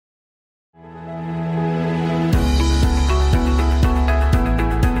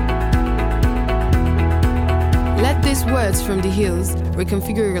words from the hills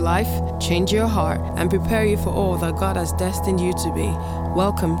reconfigure your life, change your heart, and prepare you for all that God has destined you to be.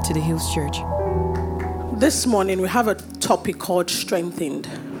 Welcome to the Hills Church. This morning we have a topic called strengthened,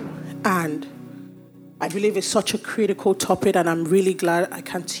 and I believe it's such a critical topic, and I'm really glad I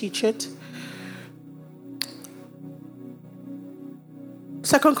can teach it.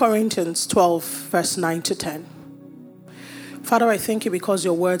 2 Corinthians 12, verse 9 to 10. Father, I thank you because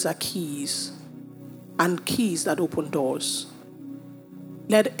your words are keys, and keys that open doors.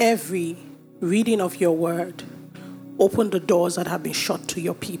 Let every reading of your word open the doors that have been shut to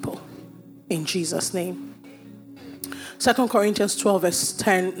your people. In Jesus' name. 2 Corinthians 12, verse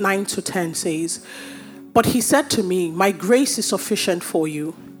 9 to 10 says, "But he said to me, my grace is sufficient for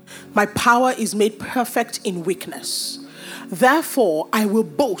you. My power is made perfect in weakness. Therefore, I will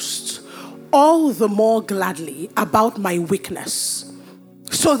boast all the more gladly about my weakness,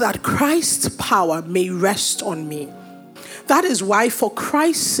 so that Christ's power may rest on me. That is why, for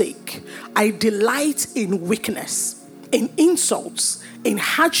Christ's sake, I delight in weakness, in insults, in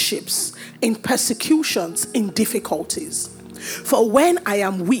hardships, in persecutions, in difficulties. For when I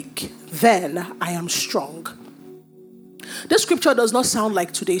am weak, then I am strong." This scripture does not sound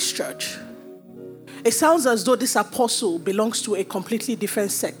like today's church. It sounds as though this apostle belongs to a completely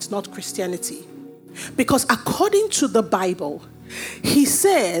different sect, not Christianity. Because according to the Bible, he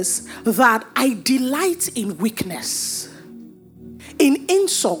says that I delight in weakness, in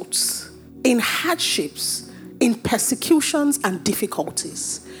insults, in hardships, in persecutions and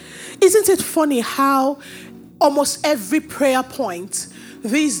difficulties. Isn't it funny how almost every prayer point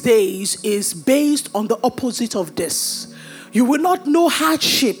these days is based on the opposite of this? You will not know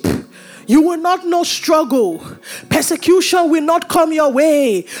hardship. You will not know struggle. Persecution will not come your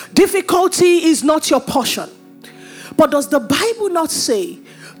way. Difficulty is not your portion. But does the Bible not say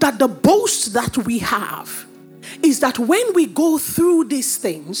that the boast that we have is that when we go through these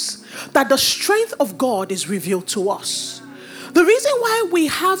things, that the strength of God is revealed to us? The reason why we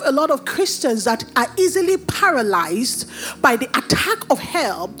have a lot of Christians that are easily paralyzed by the attack of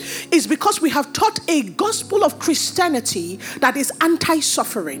hell is because we have taught a gospel of Christianity that is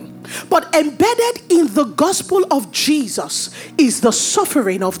anti-suffering. But embedded in the gospel of Jesus is the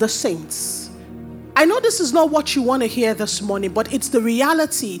suffering of the saints. I know this is not what you want to hear this morning, but it's the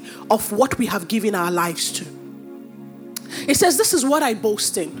reality of what we have given our lives to. It says, this is what I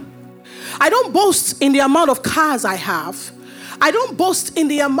boast in. I don't boast in the amount of cars I have. I don't boast in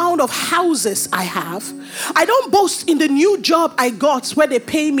the amount of houses I have. I don't boast in the new job I got where they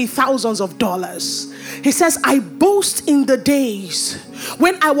pay me thousands of dollars. He says, I boast in the days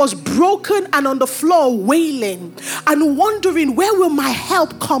when I was broken and on the floor wailing and wondering, where will my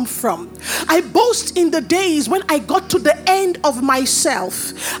help come from? I boast in the days when I got to the end of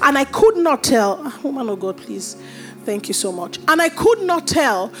myself and I could not tell. Woman of God, please. Thank you so much. And I could not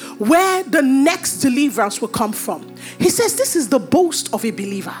tell where the next deliverance will come from. He says this is the boast of a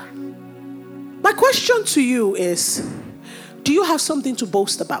believer. My question to you is, do you have something to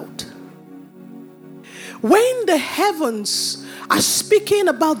boast about? When the heavens are speaking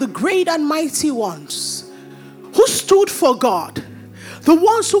about the great and mighty ones who stood for God, the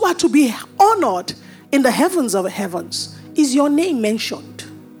ones who are to be honored in the heavens of heavens, is your name mentioned?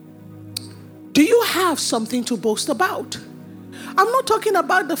 Do you have something to boast about? I'm not talking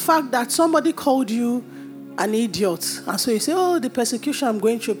about the fact that somebody called you an idiot. And so you say, oh, the persecution I'm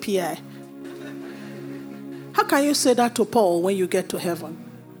going through PI. How can you say that to Paul when you get to heaven?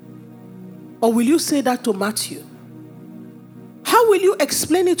 Or will you say that to Matthew? How will you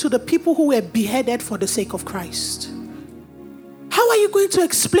explain it to the people who were beheaded for the sake of Christ? How are you going to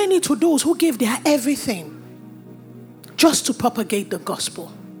explain it to those who gave their everything just to propagate the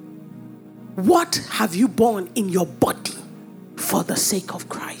gospel? What have you borne in your body for the sake of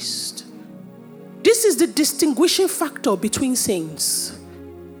Christ? This is the distinguishing factor between saints.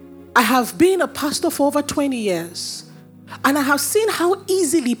 I have been a pastor for over 20 years, and I have seen how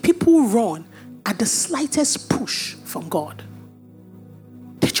easily people run at the slightest push from God.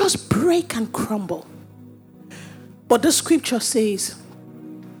 They just break and crumble. But the scripture says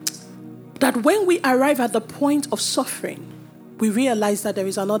that when we arrive at the point of suffering, we realize that there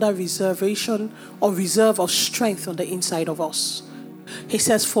is another reservation or reserve of strength on the inside of us. He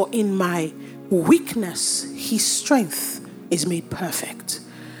says, for in my weakness, his strength is made perfect.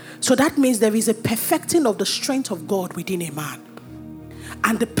 So that means there is a perfecting of the strength of God within a man.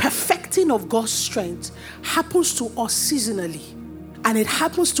 And the perfecting of God's strength happens to us seasonally. And it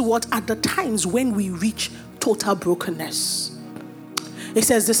happens to us at the times when we reach total brokenness. He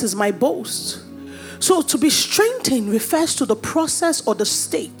says, this is my boast. So to be strengthened refers to the process or the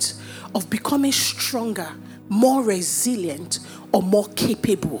state of becoming stronger more resilient, or more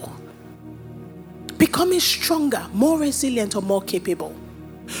capable. Becoming stronger, more resilient, or more capable.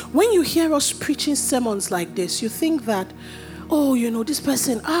 When you hear us preaching sermons like this, you think that, oh, this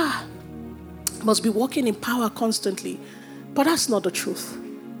person, must be walking in power constantly. But that's not the truth.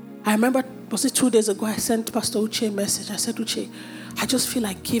 I remember, was it 2 days ago, I sent Pastor Uche a message. I said, Uche, I just feel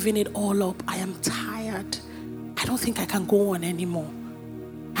like giving it all up. I am tired. I don't think I can go on anymore.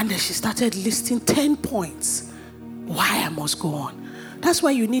 And then she started listing 10 points why I must go on. That's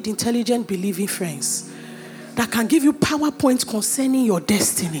why you need intelligent, believing friends that can give you PowerPoints concerning your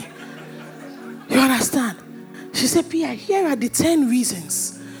destiny. You understand? She said, Pia, here are the 10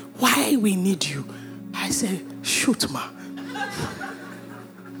 reasons why we need you. I said, shoot, ma.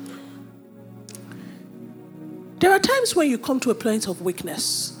 There are times when you come to a place of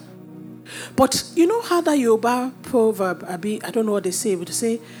weakness. But you know how that Yoruba proverb, I don't know what they say, but they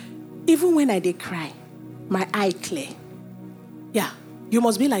say, even when I did cry, my eye clear. Yeah, you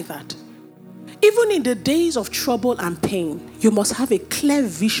must be like that. Even in the days of trouble and pain, you must have a clear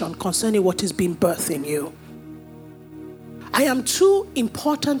vision concerning what is being birthed in you. I am too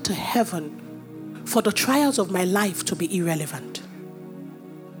important to heaven for the trials of my life to be irrelevant.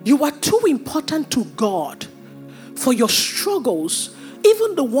 You are too important to God for your struggles,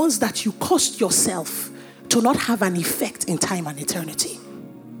 even the ones that you caused yourself, to not have an effect in time and eternity.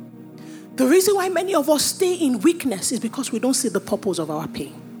 The reason why many of us stay in weakness is because we don't see the purpose of our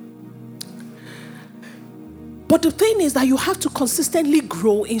pain. But the thing is that you have to consistently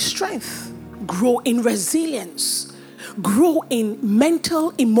grow in strength, grow in resilience, grow in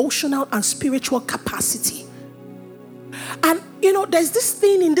mental, emotional, and spiritual capacity. And there's this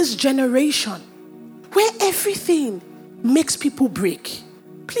thing in this generation where everything makes people break.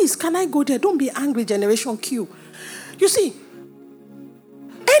 Please, can I go there? Don't be angry, Generation Q. You see,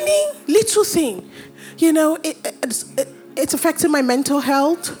 any little thing, it's affecting my mental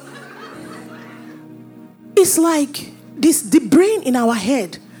health. It's like the brain in our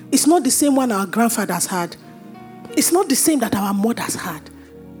head is not the same one our grandfathers had. It's not the same that our mothers had.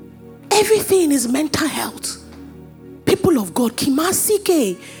 Everything is mental health. People of God,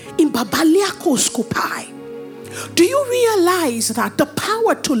 Kimasike in Babaliako Skupai. Do you realize that the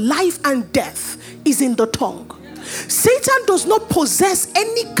power to life and death is in the tongue? Satan does not possess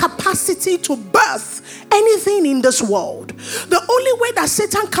any capacity to birth anything in this world. The only way that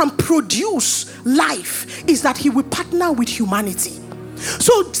Satan can produce life is that he will partner with humanity.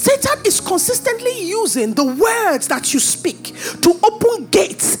 So Satan is consistently using the words that you speak to open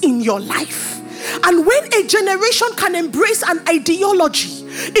gates in your life. And when a generation can embrace an ideology,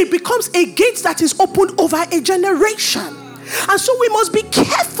 it becomes a gate that is opened over a generation. And so we must be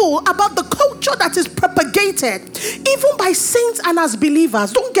careful about the culture that is propagated, even by saints and as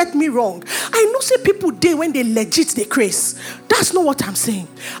believers. Don't get me wrong. I know say people there when they legit they craze. That's not what I'm saying.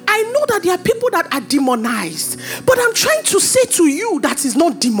 I know that there are people that are demonized, but I'm trying to say to you that is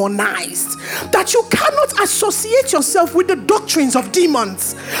not demonized, that you cannot associate yourself with the doctrines of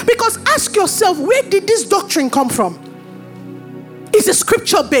demons. Because ask yourself, where did this doctrine come from? Is it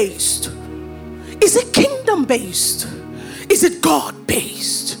scripture based? Is it kingdom based? Is it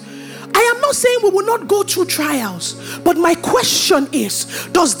God-based? I am not saying we will not go through trials, but my question is,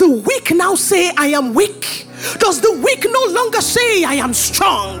 does the weak now say I am weak? Does the weak no longer say I am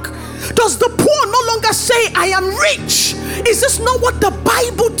strong? Does the poor no longer say I am rich? Is this not what the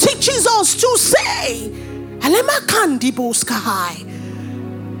Bible teaches us to say?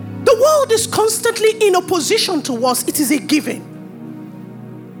 The world is constantly in opposition to us. It is a given.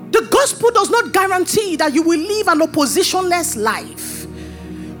 The gospel does not guarantee that you will live an oppositionless life.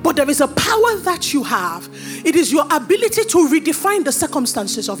 But there is a power that you have. It is your ability to redefine the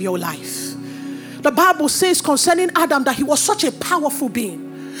circumstances of your life. The Bible says concerning Adam that he was such a powerful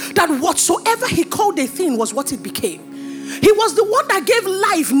being, that whatsoever he called a thing was what it became. He was the one that gave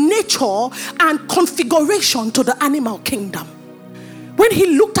life, nature, and configuration to the animal kingdom. When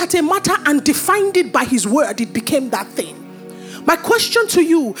he looked at a matter and defined it by his word, it became that thing. My question to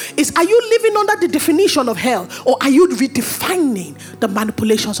you is, are you living under the definition of hell, or are you redefining the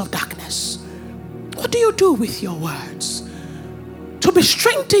manipulations of darkness? What do you do with your words? To be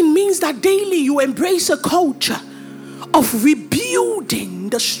strengthened means that daily you embrace a culture of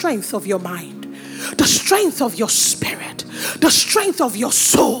rebuilding the strength of your mind, the strength of your spirit, the strength of your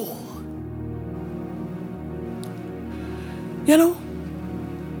soul.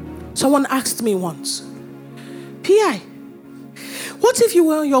 Someone asked me once, P.I., what if you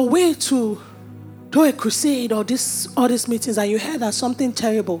were on your way to do a crusade or these meetings and you heard that something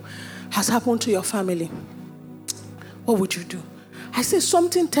terrible has happened to your family? What would you do? I said,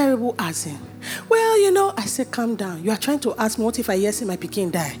 something terrible as in, well, I said, calm down. You are trying to ask me, what if I see my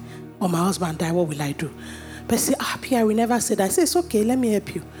pikin die or my husband die? What will I do? But say, Pierre, we never said that. I said, it's okay, let me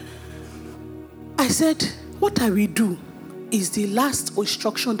help you. I said, what I will do is the last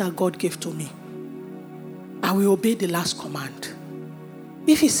instruction that God gave to me. I will obey the last command.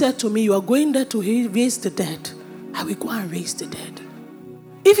 If he said to me, you are going there to raise the dead, I will go and raise the dead.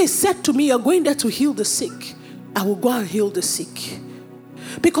 If he said to me, you are going there to heal the sick, I will go and heal the sick.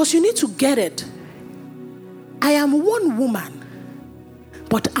 Because you need to get it. I am one woman,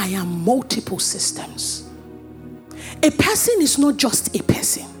 but I am multiple systems. A person is not just a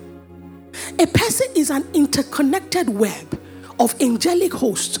person. A person is an interconnected web of angelic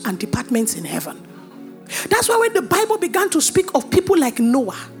hosts and departments in heaven. That's why when the Bible began to speak of people like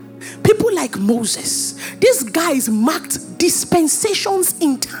Noah, people like Moses, these guys marked dispensations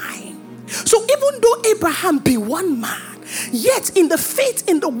in time. So even though Abraham be one man, yet in the faith,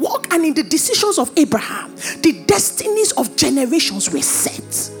 in the walk, and in the decisions of Abraham, the destinies of generations were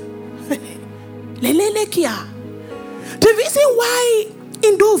set. The reason why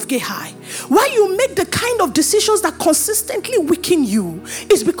in Dove Gehai, why you make the kind of decisions that consistently weaken you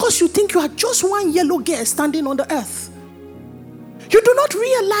is because you think you are just one yellow girl standing on the earth. You do not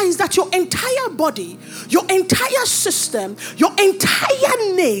realize that your entire body, your entire system, your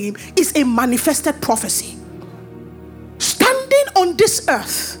entire name is a manifested prophecy. Standing on this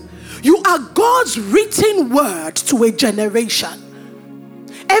earth, you are God's written word to a generation.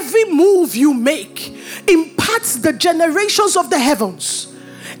 Every move you make imparts the generations of the heavens.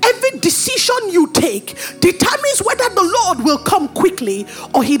 Every decision you take determines whether the Lord will come quickly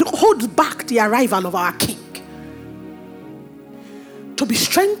or he holds back the arrival of our King. To be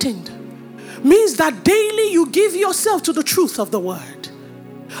strengthened means that daily you give yourself to the truth of the word.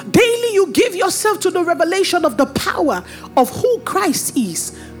 Daily you give yourself to the revelation of the power of who Christ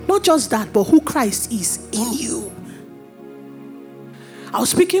is. Not just that, but who Christ is in you. I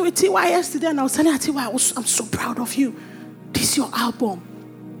was speaking with TY yesterday and I was telling her, TY, I'm so proud of you. This is your album.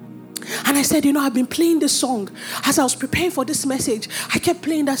 And I said, I've been playing this song. As I was preparing for this message, I kept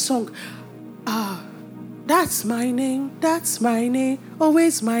playing that song. That's my name,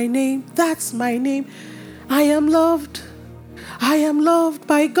 always my name, that's my name. I am loved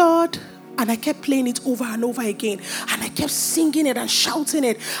by God. And I kept playing it over and over again. And I kept singing it and shouting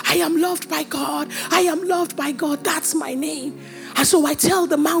it. I am loved by God, that's my name. And so I tell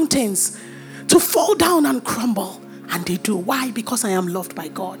the mountains to fall down and crumble. And they do. Why? Because I am loved by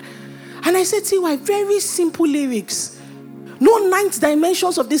God. And I said, TY, very simple lyrics. No ninth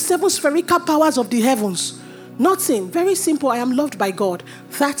dimensions of the seven spherical powers of the heavens. Nothing. Very simple. I am loved by God.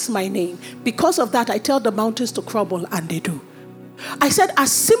 That's my name. Because of that, I tell the mountains to crumble, and they do. I said,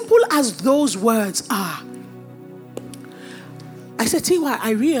 as simple as those words are, I said, TY,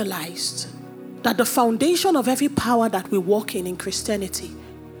 I realized that the foundation of every power that we walk in Christianity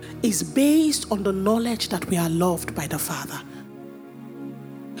is based on the knowledge that we are loved by the Father.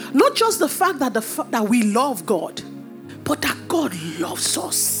 Not just the fact that we love God, but that God loves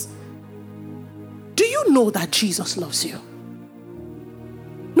us. Do you know that Jesus loves you?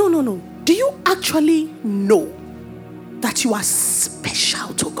 No. Do you actually know that you are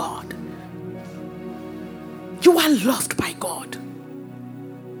special to God? You are loved by God.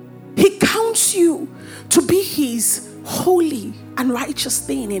 He counts you to be his holy and righteous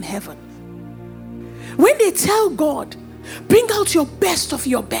thing in heaven. When they tell God, bring out your best of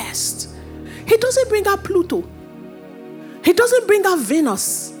your best, he doesn't bring out Pluto. He doesn't bring out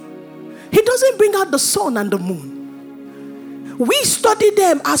Venus. He doesn't bring out the sun and the moon. We study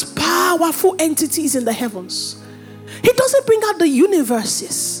them as powerful entities in the heavens. He doesn't bring out the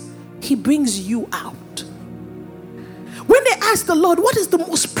universes. He brings you out. When they ask the Lord, what is the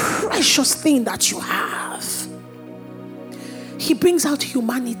most precious thing that you have? He brings out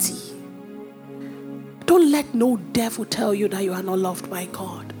humanity. Don't let no devil tell you that you are not loved by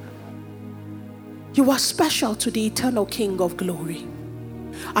God. You are special to the eternal King of glory.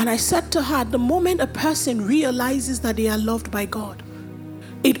 And I said to her, the moment a person realizes that they are loved by God,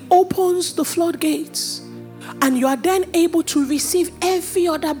 it opens the floodgates. And you are then able to receive every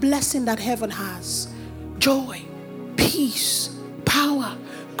other blessing that heaven has. Joy, peace, power,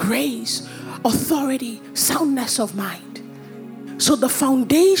 grace, authority, soundness of mind. So the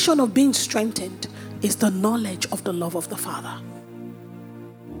foundation of being strengthened is the knowledge of the love of the Father.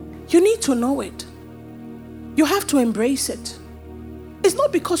 You need to know it. You have to embrace it. It's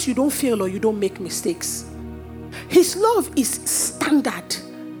not because you don't fail or you don't make mistakes. His love is standard,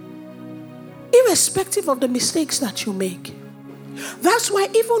 irrespective of the mistakes that you make. That's why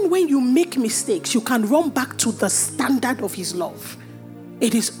even when you make mistakes, you can run back to the standard of his love.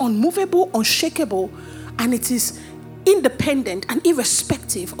 It is unmovable, unshakable, and it is independent and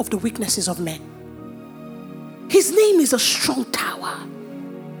irrespective of the weaknesses of men. His name is a strong tower.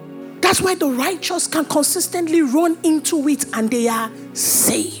 That's why the righteous can consistently run into it and they are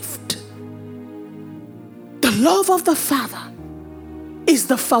saved. The love of the Father is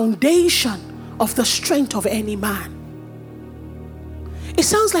the foundation of the strength of any man. It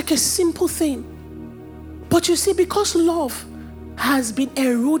sounds like a simple thing, but you see, because love has been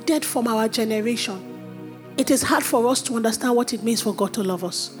eroded from our generation, it is hard for us to understand what it means for God to love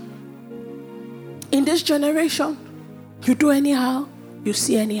us. In this generation, you do anyhow, you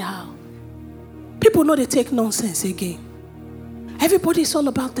see anyhow. People know they take nonsense again. Everybody is all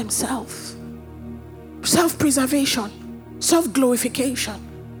about themselves. Self-preservation, self-glorification.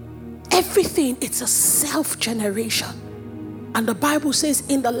 Everything, it's a self-generation. And the Bible says,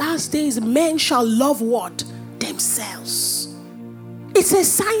 in the last days, men shall love what? Themselves. It's a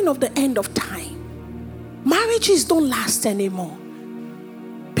sign of the end of time. Marriages don't last anymore.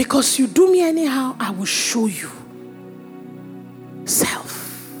 Because you do me anyhow, I will show you.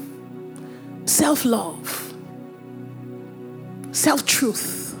 Self-love.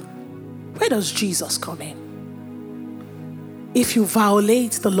 Self-truth. Where does Jesus come in? If you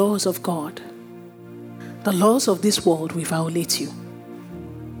violate the laws of God, the laws of this world will violate you.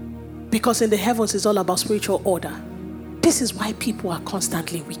 Because in the heavens it's all about spiritual order. This is why people are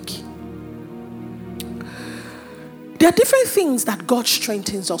constantly weak. There are different things that God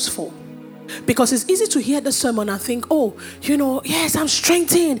strengthens us for. Because it's easy to hear the sermon and think, oh, yes, I'm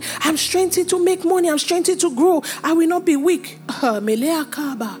strengthened. I'm strengthened to make money. I'm strengthened to grow. I will not be weak. I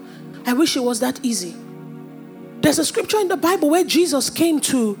wish it was that easy. There's a scripture in the Bible where Jesus came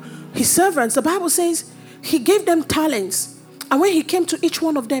to his servants. The Bible says he gave them talents. And when he came to each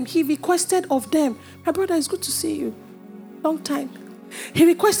one of them, he requested of them, my brother, it's good to see you. Long time. He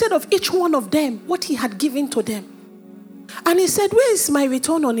requested of each one of them what he had given to them. And he said, where is my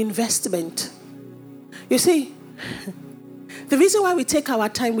return on investment? You see, the reason why we take our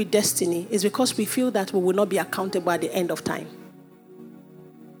time with destiny is because we feel that we will not be accountable at the end of time.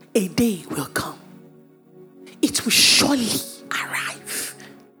 A day will come. It will surely arrive.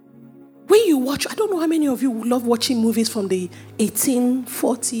 When you watch, I don't know how many of you love watching movies from the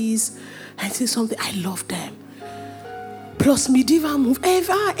 1840s and say something. I love them. Plus medieval movies,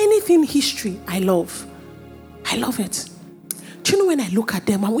 anything history, I love. I love it. Do you know, when I look at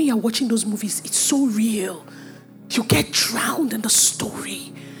them and when you're watching those movies, it's so real. You get drowned in the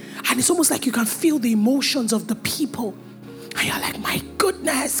story. And it's almost like you can feel the emotions of the people. And you're like, my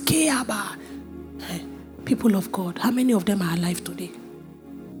goodness, Keaba. People of God, how many of them are alive today?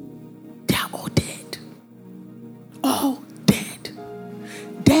 They are all dead. All dead.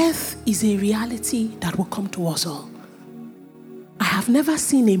 Death is a reality that will come to us all. I have never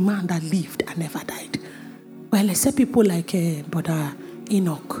seen a man that lived and never died. Well, except people like Brother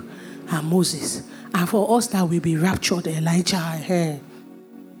Enoch and Moses. And for us that will be raptured, Elijah,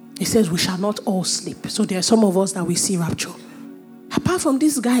 he says we shall not all sleep. So there are some of us that will see rapture. Apart from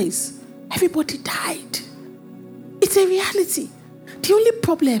these guys, everybody died. It's a reality. The only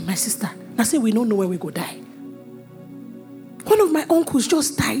problem, my sister, I say we don't know where we go die. One of my uncles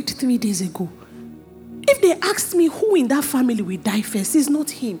just died 3 days ago. If they asked me who in that family will die first, it's not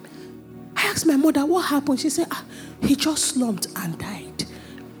him. I asked my mother, what happened? She said, he just slumped and died.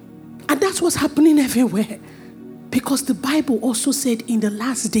 And that's what's happening everywhere. Because the Bible also said in the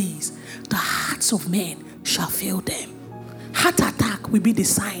last days, the hearts of men shall fail them. Heart attack will be the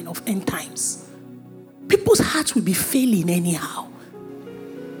sign of end times. People's hearts will be failing anyhow.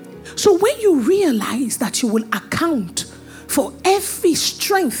 So when you realize that you will account for every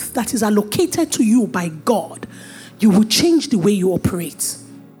strength that is allocated to you by God, you will change the way you operate.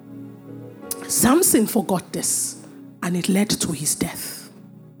 Samson forgot this, and it led to his death.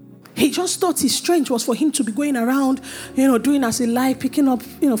 He just thought his strength was for him to be going around, doing as he liked, picking up,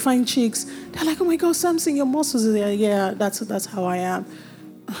 fine chicks. They're like, oh my God, Samson, your muscles are there. Yeah, that's how I am.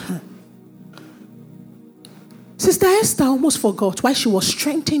 Sister Esther almost forgot why she was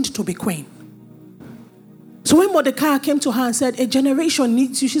strengthened to be queen. So when Mordecai came to her and said, a generation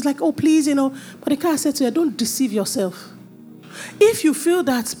needs you, she's like, oh, please, Mordecai said to her, don't deceive yourself. If you feel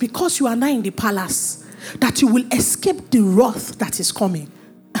that because you are now in the palace, that you will escape the wrath that is coming,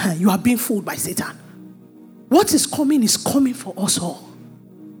 you are being fooled by Satan. What is coming for us all.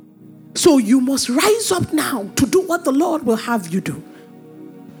 So you must rise up now to do what the Lord will have you do.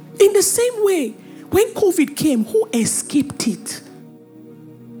 In the same way, when COVID came, who escaped it?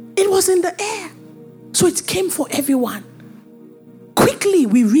 It was in the air. So it came for everyone. Quickly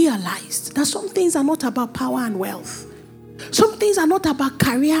we realized that some things are not about power and wealth. Some things are not about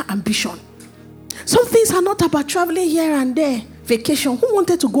career ambition. Some things are not about traveling here and there. Vacation. Who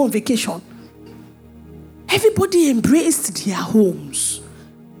wanted to go on vacation? Everybody embraced their homes.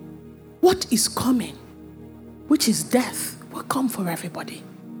 What is coming, which is death, will come for everybody.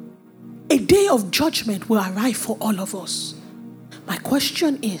 A day of judgment will arrive for all of us. My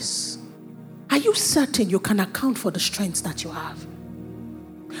question is, are you certain you can account for the strengths that you have?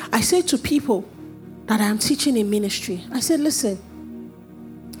 I say to people that I am teaching in ministry, I said, listen,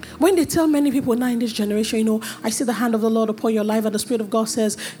 when they tell many people now in this generation, I see the hand of the Lord upon your life, and the Spirit of God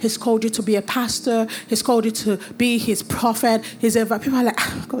says He's called you to be a pastor, He's called you to be His prophet, people are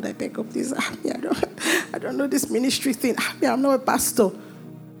like, God, I beg of this. I don't know this ministry thing. I'm not a pastor.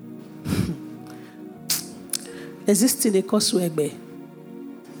 There's this thing they call swagbe.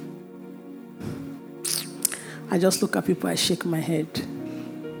 I just look at people, I shake my head.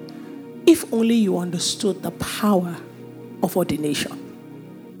 If only you understood the power of ordination.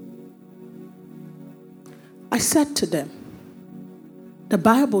 I said to them, the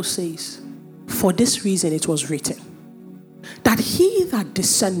Bible says, for this reason it was written, that he that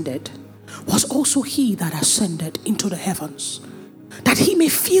descended was also he that ascended into the heavens, that he may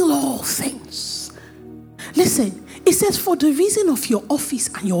fill all things. Listen, it says for the reason of your office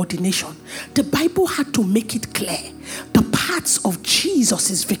and your ordination, the Bible had to make it clear the paths of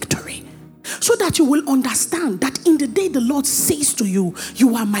Jesus' victory, so that you will understand that in the day the Lord says to you,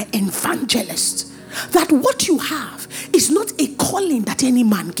 you are my evangelist, that what you have is not a calling that any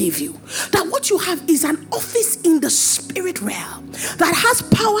man gave you, that what you have is an office in the spirit realm that has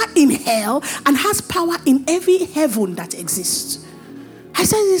power in hell and has power in every heaven that exists. I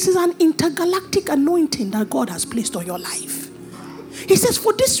said this is an intergalactic anointing that God has placed on your life. He says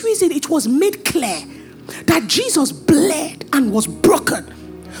for this reason it was made clear that Jesus bled and was broken,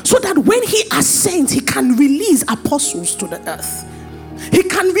 so that when he ascends, he can release apostles to the earth. He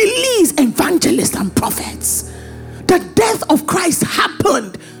can release evangelists and prophets. The death of Christ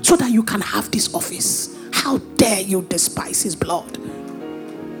happened so that you can have this office. How dare you despise his blood?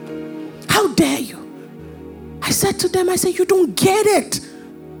 How dare you? I said to them, you don't get it.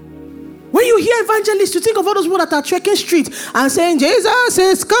 When you hear evangelists, you think of all those people that are trekking street and saying, Jesus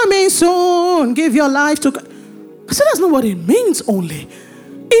is coming soon, give your life to God. I said, that's not what it means only.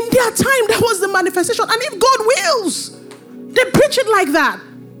 In their time, that was the manifestation. And if God wills, they preach it like that.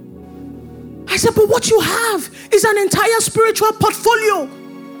 I said, but what you have is an entire spiritual portfolio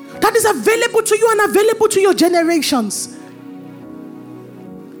that is available to you and available to your generations.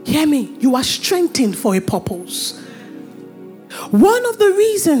 Hear me, you are strengthened for a purpose. One of the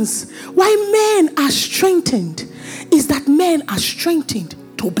reasons why men are strengthened is that men are strengthened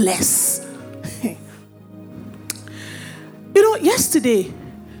to bless. Yesterday,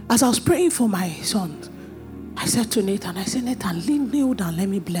 as I was praying for my son, I said to Nathan, Nathan, kneel down, let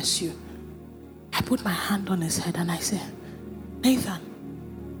me bless you. I put my hand on his head and I said,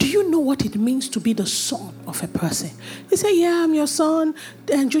 Nathan, do you know what it means to be the son of a person? He said, yeah, I'm your son,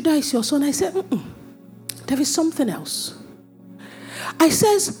 and Judah is your son. I said, there is something else. I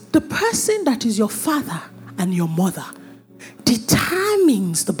says, the person that is your father and your mother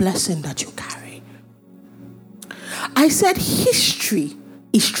determines the blessing that you carry. I said, history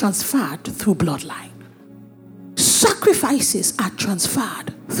is transferred through bloodline. Sacrifices are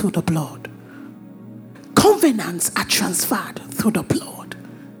transferred through the blood. Covenants are transferred through the blood.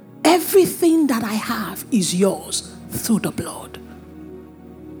 Everything that I have is yours through the blood.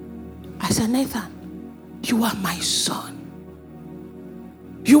 I said, Nathan, you are my son.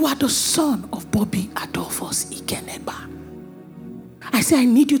 You are the son of Bobby Adolphus Igenegba. I said, I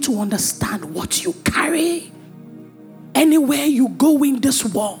need you to understand what you carry. Anywhere you go in this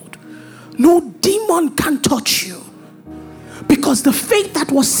world, no demon can touch you. Because the faith that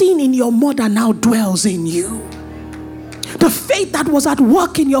was seen in your mother now dwells in you. The faith that was at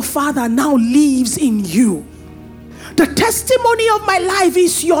work in your father now lives in you. The testimony of my life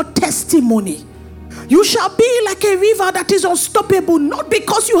is your testimony. You shall be like a river that is unstoppable, not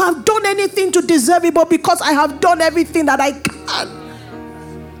because you have done anything to deserve it, but because I have done everything that I can.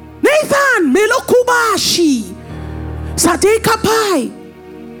 Nathan, Melokubashi, Sadekapai.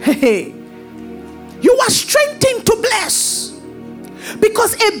 Hey. You are strengthened to bless.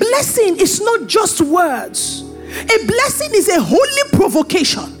 Because a blessing is not just words. A blessing is a holy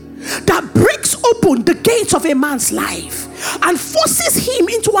provocation that breaks open the gates of a man's life and forces him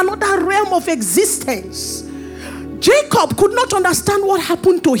into another realm of existence. Jacob could not understand what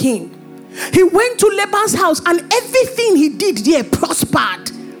happened to him. He went to Laban's house and everything he did there prospered.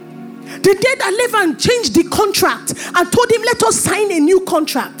 The day that Laban changed the contract and told him, let us sign a new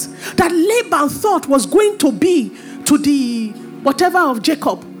contract, that Laban thought was going to be to the whatever of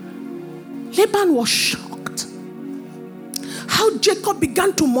Jacob, Laban was shocked. How Jacob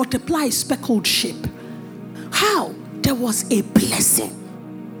began to multiply speckled sheep. How there was a blessing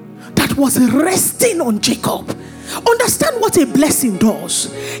that was resting on Jacob. Understand what a blessing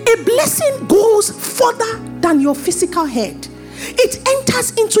does. A blessing goes further than your physical head. It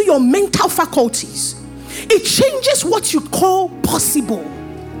enters into your mental faculties. It changes what you call possible.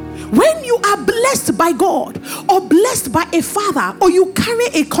 When you are blessed by God or blessed by a father or you carry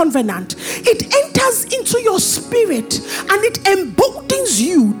a covenant, it enters into your spirit and it emboldens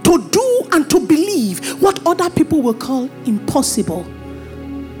you to do and to believe what other people will call impossible.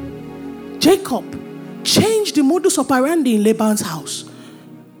 Jacob changed the modus operandi in Laban's house.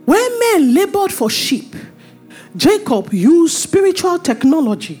 When men labored for sheep, Jacob used spiritual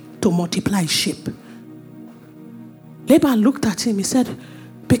technology to multiply sheep. Laban looked at him, he said,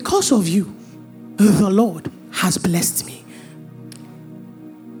 because of you, the Lord has blessed me.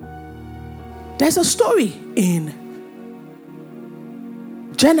 There's a story in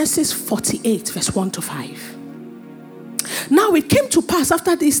Genesis 48, verse 1 to 5. Now it came to pass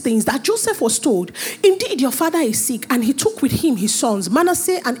after these things that Joseph was told, indeed your father is sick, and he took with him his sons,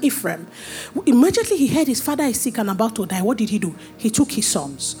 Manasseh and Ephraim. Immediately he heard his father is sick and about to die. What did he do? He took his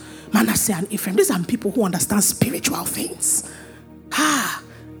sons, Manasseh and Ephraim. These are people who understand spiritual things.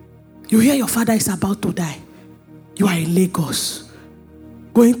 You hear your father is about to die. You are in Lagos,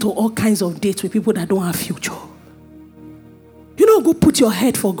 going to all kinds of dates with people that don't have future. You don't go put your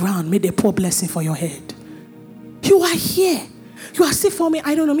head for ground, may they pour blessing for your head. You are here. You are still for me.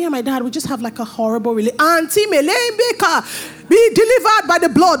 I don't know. Me and my dad, we just have like a horrible relationship. Auntie Melaine Baker, be delivered by the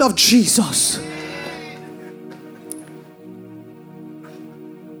blood of Jesus.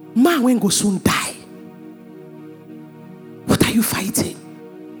 Man, when go soon die. What are you fighting?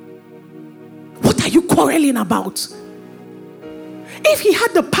 What are you quarreling about? If he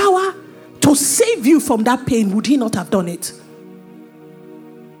had the power to save you from that pain, would he not have done it?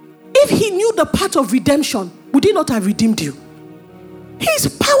 If he knew the path of redemption, would he not have redeemed you? He's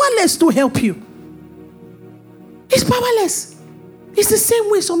powerless to help you. He's powerless. It's the same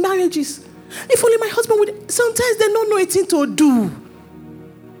way some marriages. If only my husband would. Sometimes they don't know anything to do.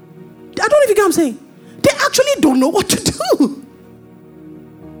 I don't know if you get what I'm saying. They actually don't know what to do.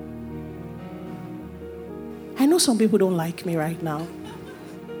 I know some people don't like me right now.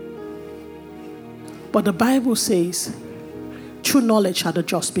 But the Bible says, through knowledge shall the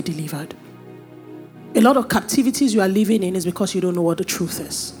just be delivered. A lot of captivities you are living in is because you don't know what the truth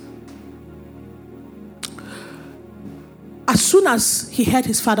is. As soon as he heard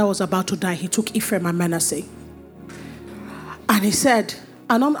his father was about to die, he took Ephraim and Manasseh. And he said,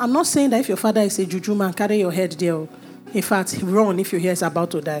 and I'm not saying that if your father is a juju man, carry your head there. In fact, run if your hair is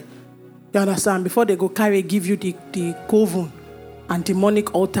about to die. You understand? Before they go give you the coven and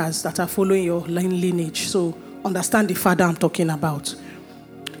demonic altars that are following your lineage. So understand the father I'm talking about.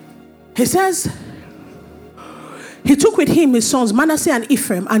 He says, he took with him his sons Manasseh and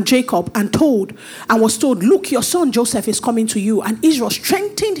Ephraim and Jacob and was told, look, your son Joseph is coming to you. And Israel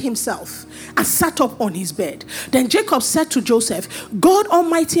strengthened himself and sat up on his bed. Then Jacob said to Joseph, God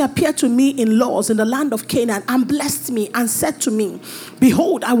Almighty appeared to me in laws in the land of Canaan and blessed me and said to me,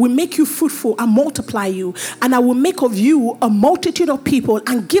 behold, I will make you fruitful and multiply you, and I will make of you a multitude of people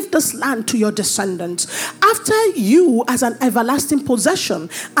and give this land to your descendants after you as an everlasting possession.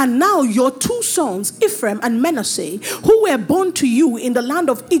 And now your two sons, Ephraim and Manasseh, who were born to you in the land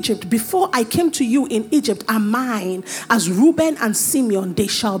of Egypt before I came to you in Egypt, are mine. As Reuben and Simeon, they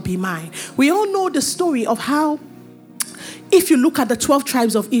shall be mine. We all know the story of how, if you look at the 12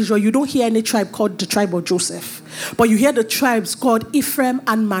 tribes of Israel, you don't hear any tribe called the tribe of Joseph. But you hear the tribes called Ephraim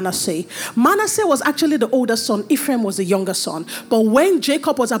and Manasseh. Manasseh was actually the older son. Ephraim was the younger son. But when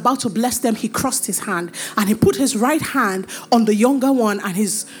Jacob was about to bless them, he crossed his hand. And he put his right hand on the younger one and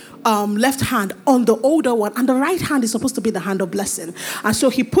his left hand on the older one. And the right hand is supposed to be the hand of blessing. And so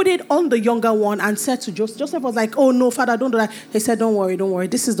he put it on the younger one and said to Joseph. Joseph was like, oh no, Father, don't do that. He said, don't worry.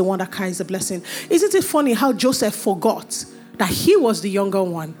 This is the one that carries the blessing. Isn't it funny how Joseph forgot that he was the younger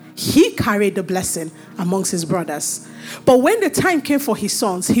one? He carried the blessing amongst his brothers. But when the time came for his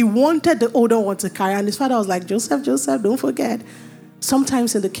sons, he wanted the older one to carry. And his father was like, Joseph, don't forget.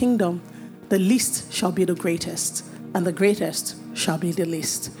 Sometimes in the kingdom, the least shall be the greatest, and the greatest shall be the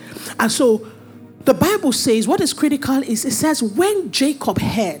least. And so the Bible says what is critical is it says when Jacob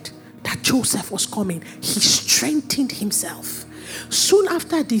heard that Joseph was coming, he strengthened himself. Soon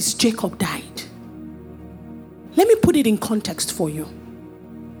after this, Jacob died. Let me put it in context for you.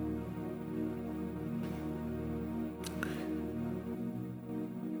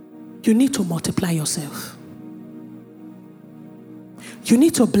 You need to multiply yourself. You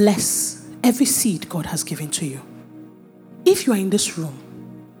need to bless every seed God has given to you. If you are in this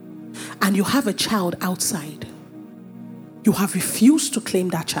room and you have a child outside, you have refused to claim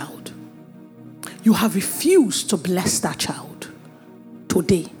that child. You have refused to bless that child.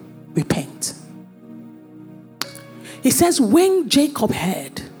 Today, repent. He says, when Jacob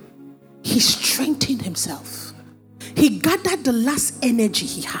heard, he strengthened himself. He gathered the last energy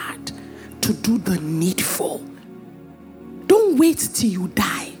he had to do the needful. Don't wait till you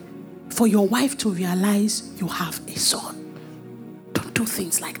die for your wife to realize you have a son. Don't do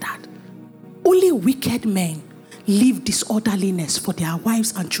things like that. Only wicked men leave disorderliness for their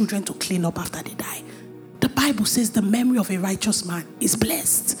wives and children to clean up after they die. The Bible says the memory of a righteous man is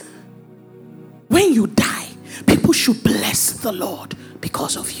blessed. When you die, people should bless the Lord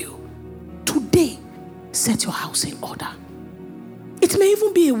because of you. Today, set your house in order. It may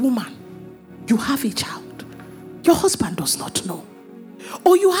even be a woman. You have a child. Your husband does not know.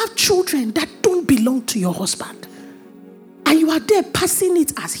 Or you have children that don't belong to your husband. And you are there passing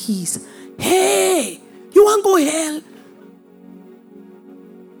it as his. Hey, you want to go hell?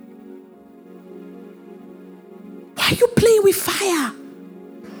 Why are you playing with fire?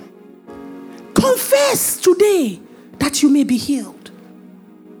 Confess today that you may be healed.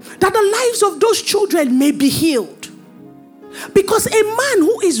 That the lives of those children may be healed. Because a man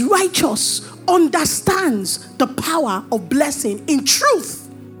who is righteous understands the power of blessing in truth.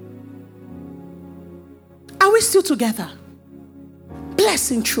 Are we still together?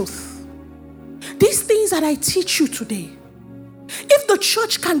 Bless in truth. These things that I teach you today, if the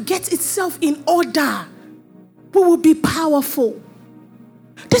church can get itself in order, we will be powerful.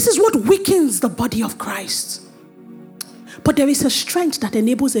 This is what weakens the body of Christ. But there is a strength that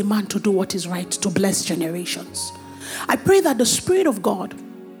enables a man to do what is right, to bless generations. I pray that the Spirit of God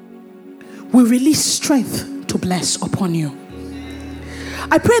will release strength to bless upon you.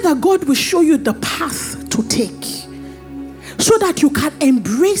 I pray that God will show you the path to take so that you can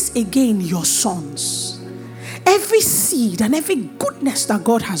embrace again your sons. Every seed and every goodness that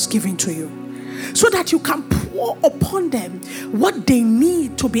God has given to you, so that you can pour upon them what they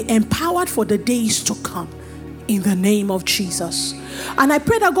need to be empowered for the days to come. In the name of Jesus. And I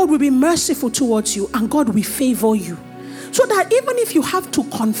pray that God will be merciful towards you and God will favor you. So that even if you have to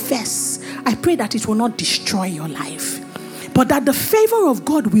confess, I pray that it will not destroy your life. But that the favor of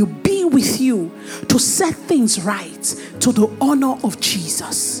God will be with you to set things right to the honor of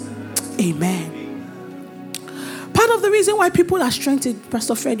Jesus. Amen. Part of the reason why people are strengthened,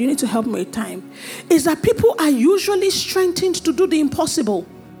 Pastor Fred, you need to help me with time, is that people are usually strengthened to do the impossible.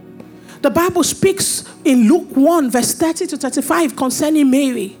 The Bible speaks in Luke 1 verse 30 to 35 concerning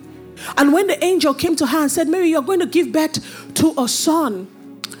Mary. And when the angel came to her and said, Mary, you're going to give birth to a son,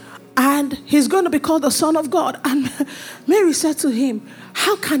 and he's going to be called the Son of God. And Mary said to him,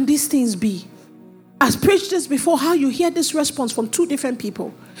 how can these things be? I've preached this before, how you hear this response from two different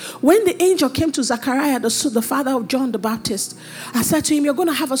people. When the angel came to Zechariah, the father of John the Baptist, I said to him, you're going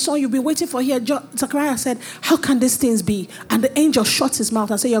to have a son, you'll be waiting for here. Zechariah said, how can these things be? And the angel shut his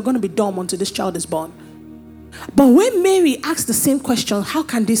mouth and said, you're going to be dumb until this child is born. But when Mary asked the same question, how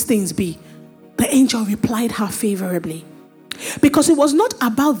can these things be? The angel replied her favorably. Because it was not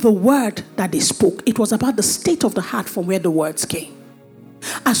about the word that they spoke, it was about the state of the heart from where the words came.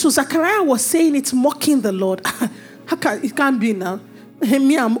 And so Zechariah was saying it's mocking the Lord. It can't be now.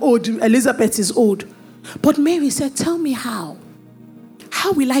 Me, I'm old. Elizabeth is old. But Mary said, tell me how.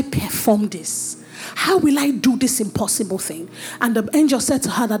 How will I perform this? How will I do this impossible thing? And the angel said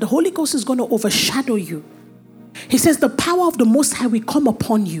to her that the Holy Ghost is going to overshadow you. He says the power of the Most High will come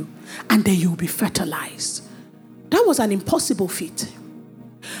upon you and then you will be fertilized. That was an impossible feat.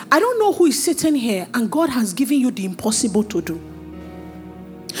 I don't know who is sitting here and God has given you the impossible to do.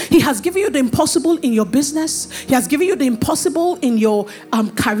 He has given you the impossible in your business. He has given you the impossible in your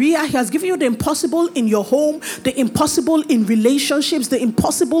career. He has given you the impossible in your home, the impossible in relationships, the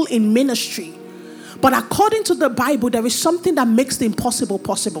impossible in ministry. But according to the Bible, there is something that makes the impossible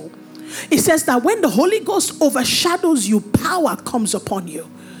possible. It says that when the Holy Ghost overshadows you, power comes upon you.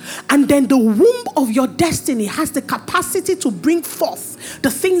 And then the womb of your destiny has the capacity to bring forth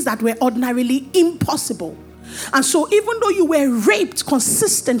the things that were ordinarily impossible. And so even though you were raped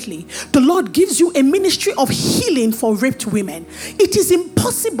consistently, the Lord gives you a ministry of healing for raped women. It is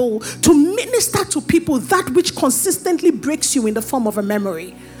impossible to minister to people that which consistently breaks you in the form of a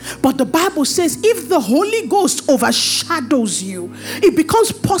memory. But the Bible says if the Holy Ghost overshadows you, it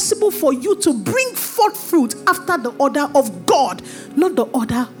becomes possible for you to bring forth fruit after the order of God, not the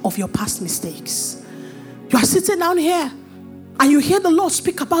order of your past mistakes. You are sitting down here and you hear the Lord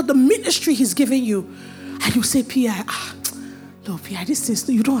speak about the ministry He's giving you. And you say, Pierre, Lord, Pierre, this is,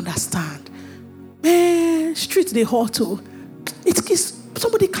 you don't understand. Man, street they hot too. It's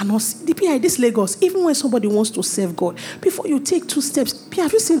somebody cannot see. The Pierre, this Lagos, even when somebody wants to serve God, before you take 2 steps, Pierre,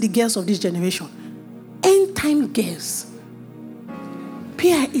 have you seen the girls of this generation? End time girls.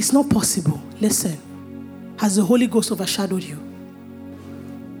 Pierre, it's not possible. Listen, has the Holy Ghost overshadowed you?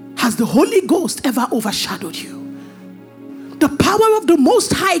 Has the Holy Ghost ever overshadowed you? The power of the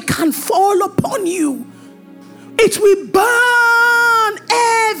Most High can fall upon you. It will burn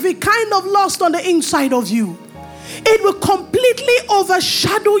every kind of lust on the inside of you. It will completely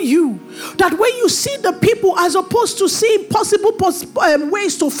overshadow you. That when you see the people, as opposed to seeing possible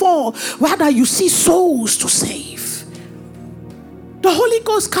ways to fall, rather you see souls to save. The Holy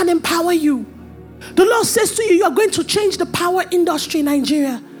Ghost can empower you. The Lord says to you, you are going to change the power industry in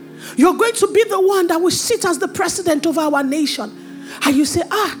Nigeria. You're going to be the one that will sit as the president of our nation. And you say,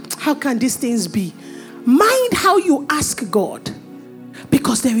 how can these things be? Mind how you ask God.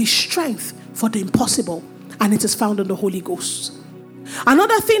 Because there is strength for the impossible. And it is found in the Holy Ghost.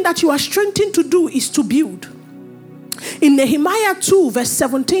 Another thing that you are strengthened to do is to build. In Nehemiah 2 verse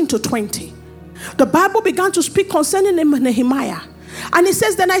 17 to 20. The Bible began to speak concerning Nehemiah. And it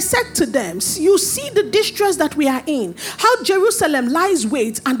says, then I said to them, you see the distress that we are in, how Jerusalem lies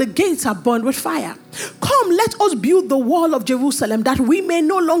waste and the gates are burned with fire. Come, let us build the wall of Jerusalem that we may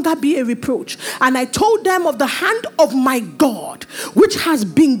no longer be a reproach. And I told them of the hand of my God, which has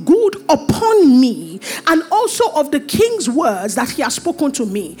been good upon me, and also of the king's words that he has spoken to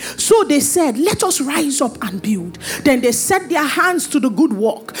me. So they said, let us rise up and build. Then they set their hands to the good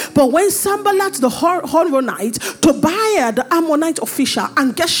work. But when Sanballat the Horonite, Tobiah the Ammonite official,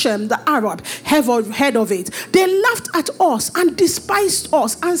 and Geshem the Arab head of it, they laughed at us and despised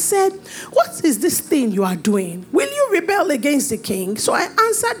us and said, what is this thing you are doing? Will you rebel against the king? So I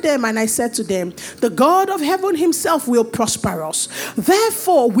answered them and I said to them, the God of heaven himself will prosper us.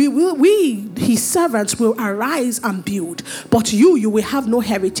 Therefore we his servants will arise and build. But you will have no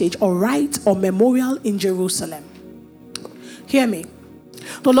heritage or right or memorial in Jerusalem. Hear me.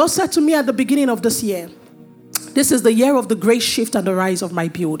 The Lord said to me at the beginning of this year, this is the year of the great shift and the rise of my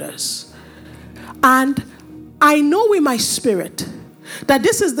builders. And I know in my spirit that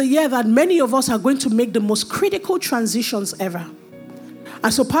this is the year that many of us are going to make the most critical transitions ever.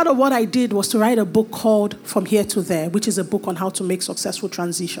 And so part of what I did was to write a book called From Here to There, which is a book on how to make successful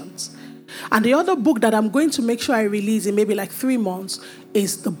transitions. And the other book that I'm going to make sure I release in maybe like 3 months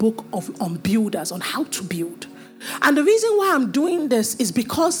is the book on builders, on how to build. And the reason why I'm doing this is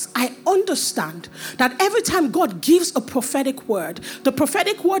because I understand that every time God gives a prophetic word, the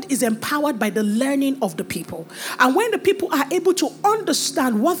prophetic word is empowered by the learning of the people. And when the people are able to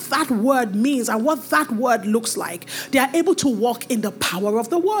understand what that word means and what that word looks like, they are able to walk in the power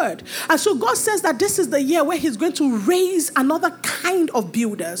of the word. And so God says that this is the year where he's going to raise another kind of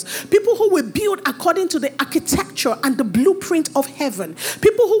builders. People who will build according to the architecture and the blueprint of heaven.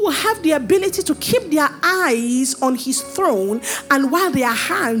 People who will have the ability to keep their eyes on his throne, and while their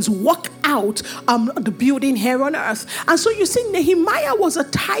hands walk out the building here on earth. And so you see, Nehemiah was a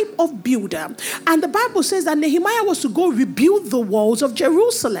type of builder, and the Bible says that Nehemiah was to go rebuild the walls of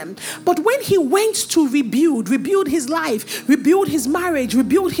Jerusalem. But when he went to rebuild his life, rebuild his marriage,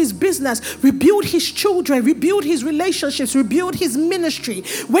 rebuild his business, rebuild his children, rebuild his relationships, rebuild his ministry,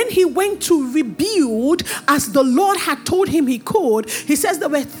 when he went to rebuild as the Lord had told him he could, he says there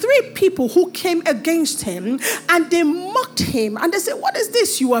were 3 people who came against him, and they mocked him, and they said, what is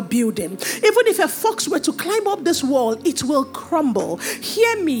this you are building? Even if a fox were to climb up this wall, it will crumble.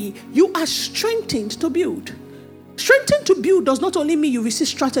 Hear me, you are strengthened to build. Strengthened to build does not only mean you receive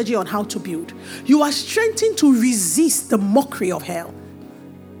strategy on how to build. You are strengthened to resist the mockery of hell.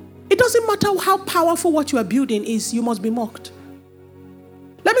 It doesn't matter how powerful what you are building is, you must be mocked.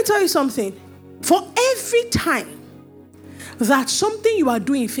 Let me tell you something. For every time that something you are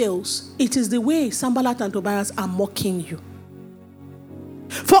doing fails, it is the way Sanballat and Tobias are mocking you.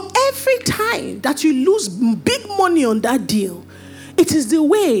 For every time that you lose big money on that deal, it is the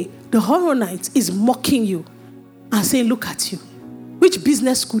way the Horonite is mocking you and saying, look at you. Which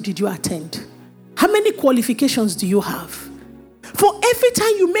business school did you attend? How many qualifications do you have? For every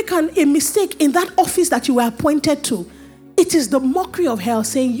time you make a mistake in that office that you were appointed to, it is the mockery of hell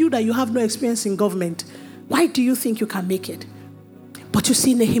saying you that you have no experience in government. Why do you think you can make it? But you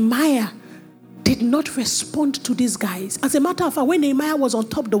see, Nehemiah did not respond to these guys. As a matter of fact, when Nehemiah was on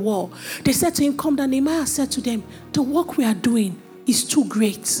top of the wall, they said to him, come down. Nehemiah said to them, the work we are doing is too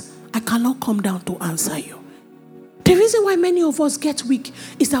great. I cannot come down to answer you. The reason why many of us get weak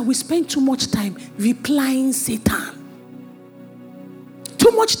is that we spend too much time replying Satan.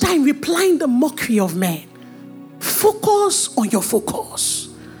 Too much time replying the mockery of men. Focus on your focus.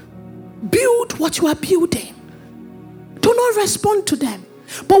 Build what you are building. Do not respond to them.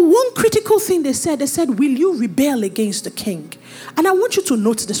 But one critical thing they said, will you rebel against the king? And I want you to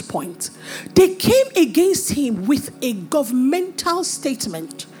note this point. They came against him with a governmental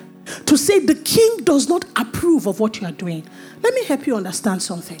statement to say the king does not approve of what you are doing. Let me help you understand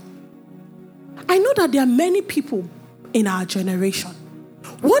something. I know that there are many people in our generation.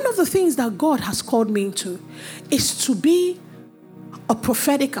 One of the things that God has called me into is to be a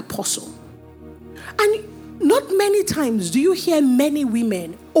prophetic apostle. And not many times do you hear many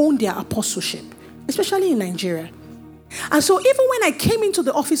women own their apostleship, especially in Nigeria. And so even when I came into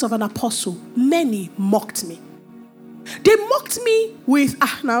the office of an apostle, many mocked me. They mocked me with,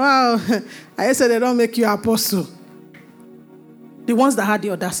 I said they don't make you apostle. The ones that had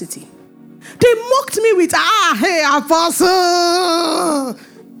the audacity. They mocked me with, hey, apostle.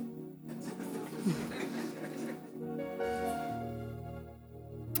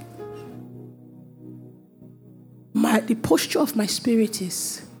 The posture of my spirit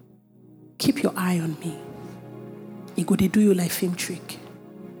is, keep your eye on me. It go, they do you like film trick.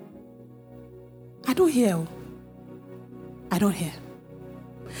 I don't hear.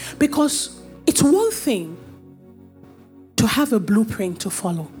 Because it's one thing to have a blueprint to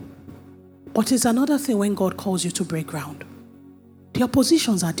follow. But it's another thing when God calls you to break ground. The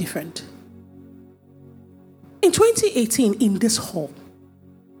oppositions are different. In 2018, in this hall,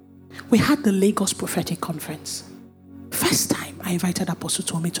 we had the Lagos Prophetic Conference. First time I invited Apostle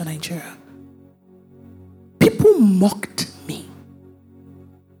Tomi to Nigeria. People mocked me.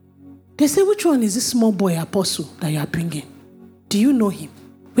 They say, which one is this small boy apostle that you are bringing? Do you know him?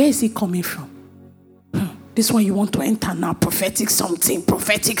 Where is he coming from? This one you want to enter now, prophetic something.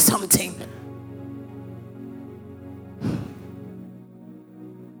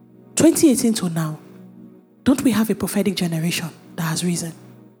 2018 to now, don't we have a prophetic generation that has risen?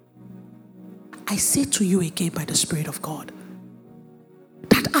 I say to you again by the Spirit of God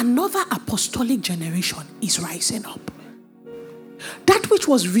that another apostolic generation is rising up. That which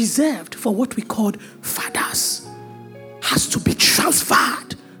was reserved for what we called fathers has to be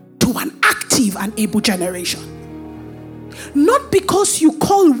transferred to an active and able generation. Not because you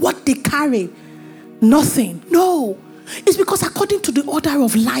call what they carry nothing. No. It's because according to the order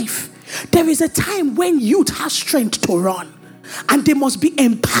of life, there is a time when youth has strength to run. And they must be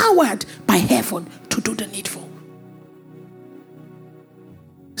empowered by heaven to do the needful.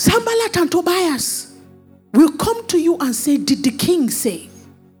 Sanballat and Tobias will come to you and say, did the king say?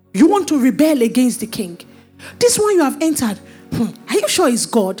 You want to rebel against the king. This one you have entered, are you sure it's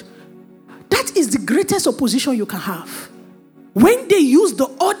God? That is the greatest opposition you can have. When they use the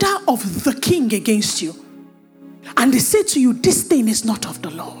order of the king against you. And they say to you, this thing is not of the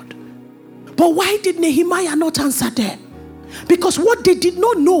Lord. But why did Nehemiah not answer them? Because what they did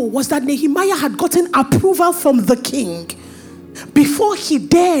not know was that Nehemiah had gotten approval from the king before he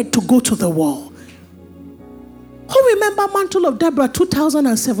dared to go to the war. Who remember Mantle of Deborah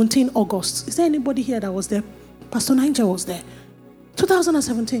 2017 August? Is there anybody here that was there? Pastor Ninja was there.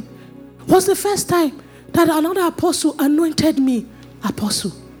 2017 was the first time that another apostle anointed me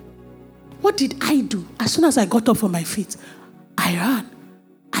apostle. What did I do? As soon as I got up from my feet, I ran.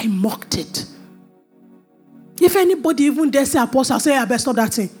 I mocked it. If anybody even dare say apostle, I'll say, I best stop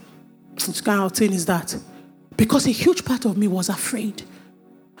that thing. Which kind of thing is that? Because a huge part of me was afraid.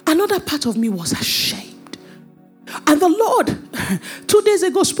 Another part of me was ashamed. And the Lord, 2 days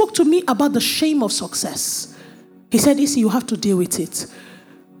ago, spoke to me about the shame of success. He said, Isi, you have to deal with it.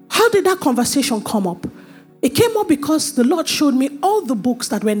 How did that conversation come up? It came up because the Lord showed me all the books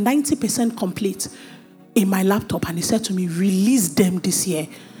that were 90% complete in my laptop. And he said to me, release them this year.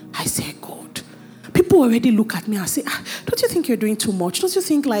 I said, God. People already look at me and say, don't you think you're doing too much? Don't you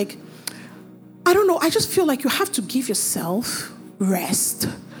think I don't know. I just feel like you have to give yourself rest.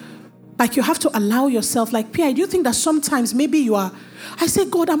 Like you have to allow yourself, like, Pierre, do you think that sometimes maybe you are... I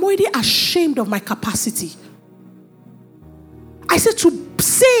said, God, I'm already ashamed of my capacity. I said to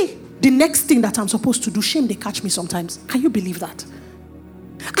say the next thing that I'm supposed to do, shame, they catch me sometimes. Can you believe that?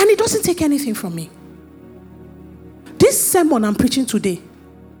 And it doesn't take anything from me. This sermon I'm preaching today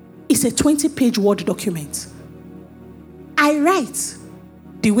is a 20-page Word document. I write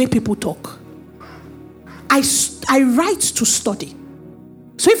the way people talk. I write to study.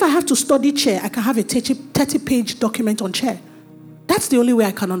 So if I have to study chair, I can have a 30-page document on chair. That's the only way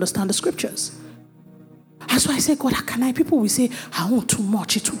I can understand the scriptures. That's why I say, God, how can I? People will say, I want too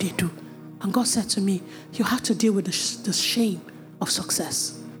much. It's what they do. And God said to me, you have to deal with the shame of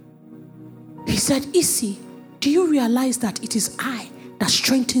success. He said, Isi, do you realize that it is I that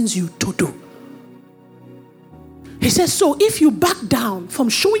strengthens you to do? He says, so if you back down from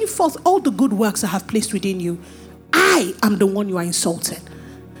showing forth all the good works I have placed within you, I am the one you are insulting.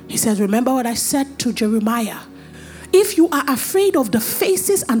 He says, remember what I said to Jeremiah. If you are afraid of the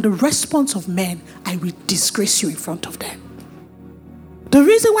faces and the response of men, I will disgrace you in front of them. The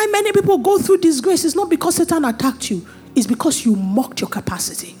reason why many people go through disgrace is not because Satan attacked you. It's because you mocked your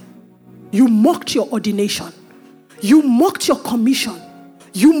capacity. You mocked your ordination. You mocked your commission.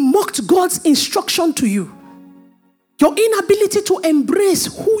 You mocked God's instruction to you. Your inability to embrace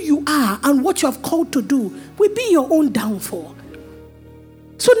who you are and what you have called to do will be your own downfall.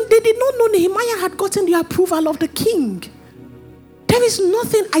 So they did not know Nehemiah had gotten the approval of the king. There is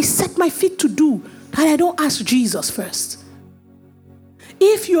nothing I set my feet to do that I don't ask Jesus first.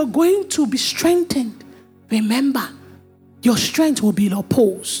 If you're going to be strengthened, remember, your strength will be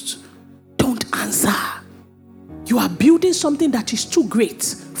opposed. Don't answer. You are building something that is too great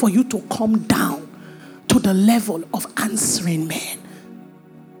for you to come down to the level of answering men.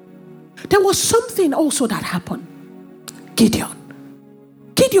 There was something also that happened. Gideon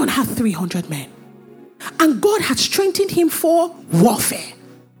had 300 men. And God had strengthened him for warfare.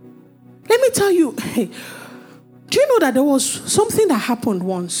 Let me tell you, do you know that there was something that happened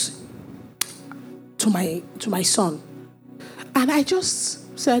once to my son? And I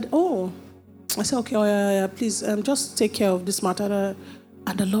just said, okay, please just take care of this matter.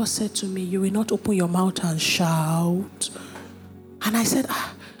 And the Lord said to me, you will not open your mouth and shout. And I said,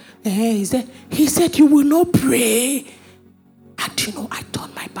 he said, you will not pray. And I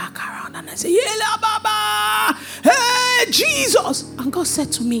turned my back around and I said, Yela Baba, hey, Jesus. And God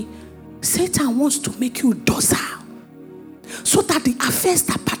said to me, Satan wants to make you docile so that the affairs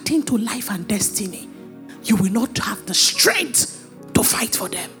that pertain to life and destiny, you will not have the strength to fight for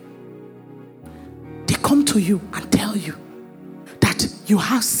them. They come to you and tell you that you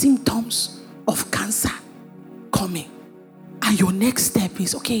have symptoms of cancer coming. And your next step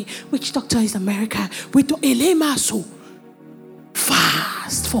is, okay, which doctor is America? We do Elema so.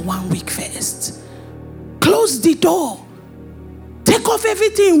 Fast for 1 week first. Close the door. Take off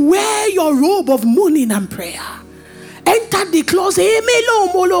everything. Wear your robe of mourning and prayer. Enter the closet.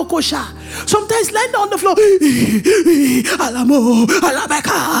 Sometimes land on the floor.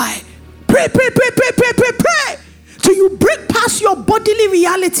 Pray. Till you break past your bodily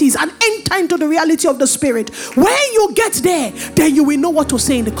realities and enter into the reality of the spirit. When you get there, then you will know what to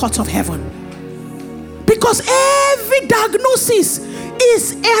say in the courts of heaven. Because every diagnosis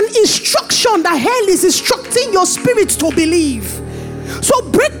is an instruction that hell is instructing your spirit to believe. So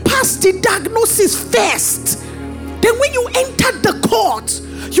break past the diagnosis first. Then when you enter the court,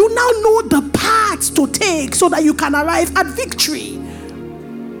 you now know the paths to take so that you can arrive at victory.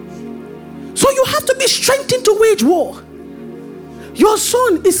 So you have to be strengthened to wage war. Your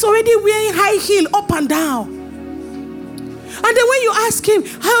son is already wearing high heel up and down. And then when you ask him,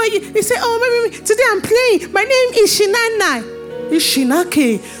 how are you? He said, today I'm playing. My name is Shinana. It's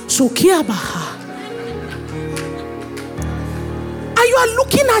Shinake Sokiabaha. And you are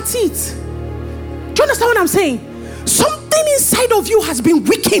looking at it. Do you understand what I'm saying? Something inside of you has been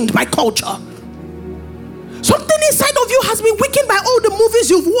weakened by culture. Something inside of you has been weakened by all the movies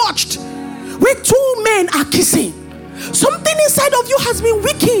you've watched where two men are kissing. Something inside of you has been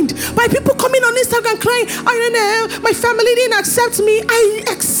weakened by people coming on Instagram crying, I don't know, my family didn't accept me. I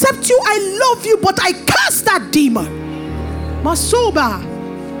accept you, I love you, but I curse that demon. Masoba.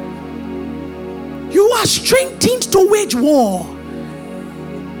 You are strengthened to wage war.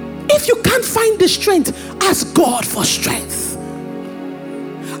 If you can't find the strength, ask God for strength.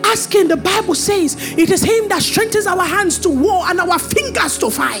 Ask him. The Bible says it is him that strengthens our hands to war and our fingers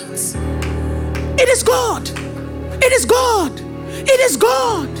to fight. It is God. It is God. It is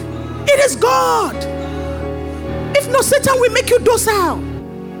God. It is God. If not, Satan will make you docile.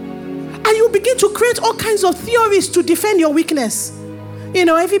 And you begin to create all kinds of theories to defend your weakness.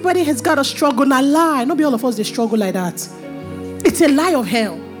 Everybody has got a struggle. Not lie. Not be all of us, they struggle like that. It's a lie of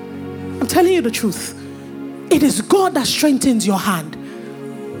hell. I'm telling you the truth. It is God that strengthens your hand.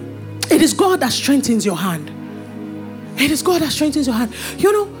 It is God that strengthens your hand. It is God that strengthens your hand.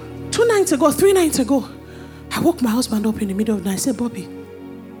 3 nights ago, I woke my husband up in the middle of the night. I said, Bobby,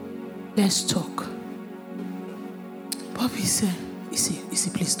 let's talk. Bobby said, you see,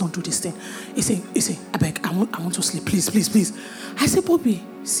 please don't do this thing. He said, I beg, I want to sleep. Please. I said, Bobby,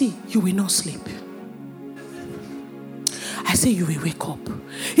 see, you will not sleep. I said, you will wake up.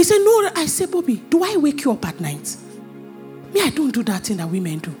 He said, no. I said, Bobby, do I wake you up at night? Me, I don't do that thing that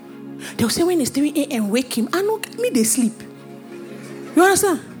women do. They'll say when it's 3 a.m., wake him. I know, me, they sleep. You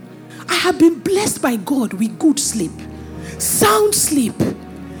understand? I have been blessed by God with good sleep, sound sleep.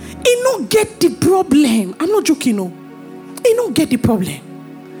 He don't get the problem. I'm not joking, no. He don't get the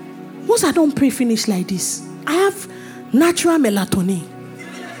problem. Once I don't pray finish like this, I have natural melatonin.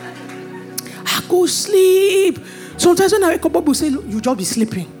 I go sleep. Sometimes when I wake up, people say, you just be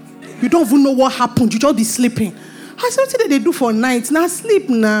sleeping. You don't even know what happened. You just be sleeping. I said, what they do for nights? Now sleep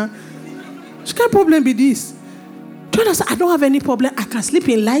now. What kind of problem be this? Do you understand? I don't have any problem. I can sleep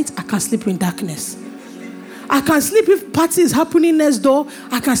in light. I can sleep in darkness. I can sleep if party is happening next door.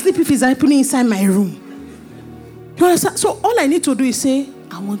 I can sleep if it's happening inside my room. You understand? So all I need to do is say,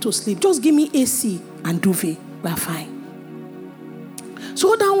 I want to sleep. Just give me AC and duvet. We're fine.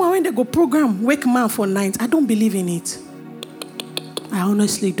 So that one, when they go program Wake Man for night, I don't believe in it. I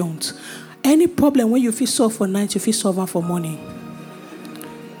honestly don't. Any problem when you feel solve for night, you feel solve for morning.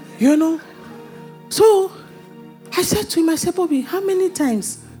 You know? So I said to him, I said, Bobby, how many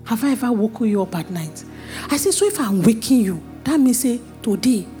times have I ever woken you up at night? I said, so if I'm waking you, that means say,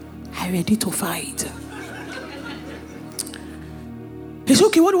 today, I'm ready to fight. He said,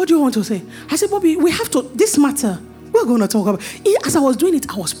 okay, what do you want to say? I said, Bobby, we have to, this matter, we're going to talk about. As I was doing it,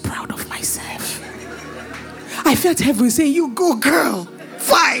 I was proud of myself. I felt heaven saying, you go, girl.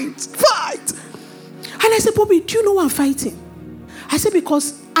 Fight. And I said, Bobby, do you know why I'm fighting? I said,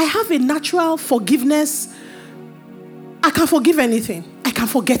 because I have a natural forgiveness. I can forgive anything. I can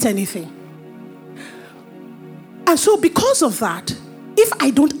forget anything. And so because of that, if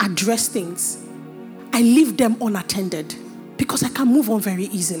I don't address things, I leave them unattended because I can move on very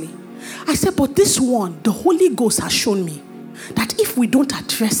easily. I said, but this one, the Holy Ghost has shown me that if we don't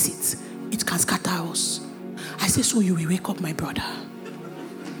address it, it can scatter us. I said, so you will wake up, my brother.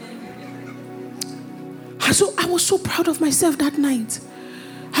 And so I was so proud of myself that night.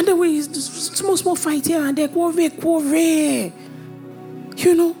 And there was small fight here and there, you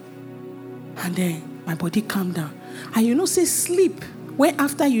know. And then my body calmed down. And you know, say sleep. Where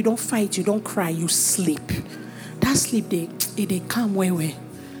after you don't fight, you don't cry, you sleep. That sleep, they calm way.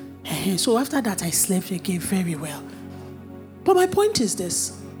 So after that, I slept again very well. But my point is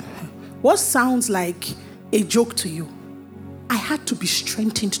this. What sounds like a joke to you, I had to be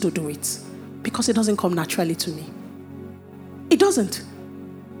strengthened to do it. Because it doesn't come naturally to me. It doesn't.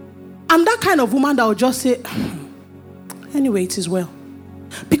 I'm that kind of woman that will just say, anyway, it is well.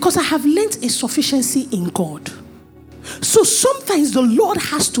 Because I have learned a sufficiency in God. So sometimes the Lord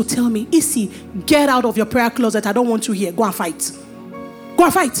has to tell me, Issy, get out of your prayer closet. I don't want you here. Go and fight. Go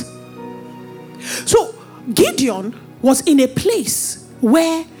and fight. So Gideon was in a place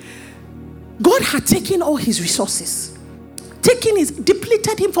where God had taken all his resources.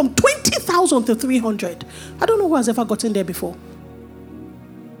 Depleted him from 20,000 to 300. I don't know who has ever gotten there before.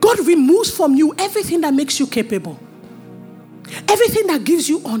 God removes from you everything that makes you capable. Everything that gives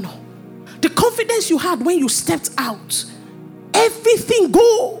you honor. The confidence you had when you stepped out. Everything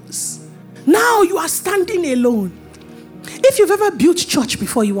goes. Now you are standing alone. If you've ever built church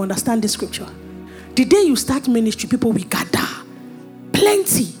before, you understand this scripture. The day you start ministry, people will gather.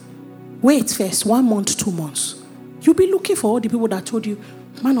 Plenty. Wait first, 1 month, 2 months. You'll be looking for all the people that told you,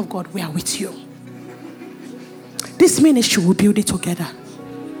 man of God, we are with you. This ministry will build it together.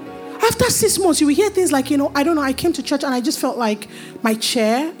 After 6 months, you will hear things like, I don't know, I came to church and I just felt like my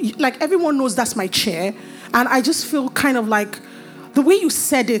chair, like everyone knows that's my chair. And I just feel kind of like, the way you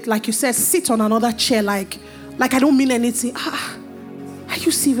said it, like you said, sit on another chair, like I don't mean anything. Are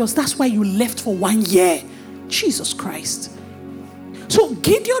you serious? That's why you left for 1 year. Jesus Christ. So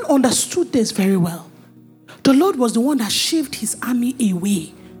Gideon understood this very well. The Lord was the one that shaved his army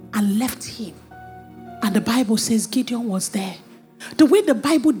away and left him. And the Bible says Gideon was there. The way the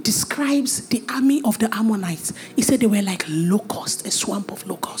Bible describes the army of the Ammonites, it said they were like locusts, a swamp of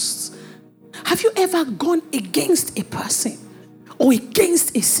locusts. Have you ever gone against a person or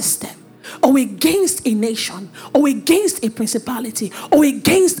against a system or against a nation or against a principality or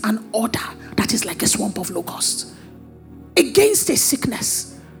against an order that is like a swamp of locusts? Against a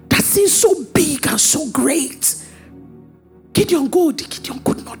sickness that seems so big and so great. Gideon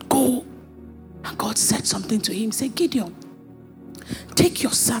could not go. And God said something to him. Say, Gideon, take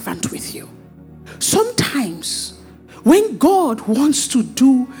your servant with you. Sometimes when God wants to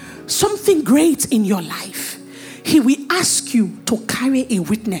do something great in your life, he will ask you to carry a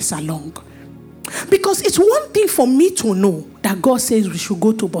witness along. Because it's one thing for me to know that God says we should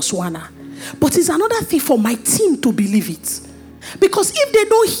go to Botswana. But it's another thing for my team to believe it. Because if they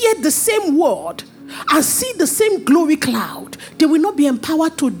don't hear the same word and see the same glory cloud, they will not be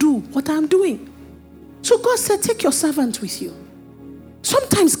empowered to do what I'm doing. So God said, take your servant with you.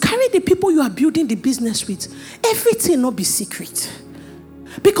 Sometimes carry the people you are building the business with. Everything not be secret.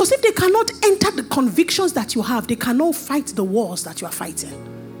 Because if they cannot enter the convictions that you have, they cannot fight the wars that you are fighting.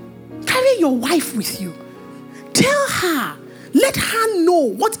 Carry your wife with you. Tell her. Let her know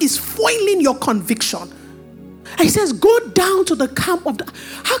what is foiling your conviction. And he says, go down to the camp of the...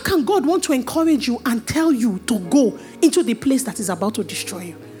 How can God want to encourage you and tell you to go into the place that is about to destroy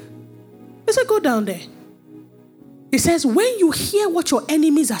you? He said, go down there. He says, when you hear what your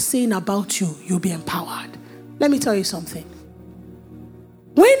enemies are saying about you, you'll be empowered. Let me tell you something.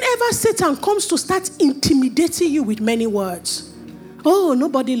 Whenever Satan comes to start intimidating you with many words, oh,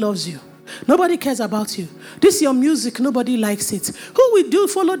 nobody loves you. Nobody cares about you. This your music, nobody likes it. Who will do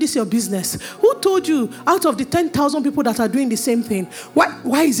follow this your business? Who told you out of the 10,000 people that are doing the same thing,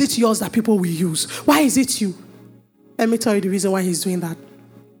 why is it yours that people will use? Why is it you? Let me tell you the reason why he's doing that.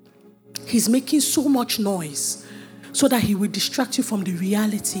 He's making so much noise so that he will distract you from the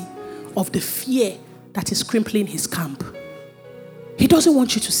reality of the fear that is crippling his camp. He doesn't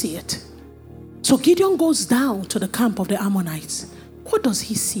want you to see it. So Gideon goes down to the camp of the Ammonites. What does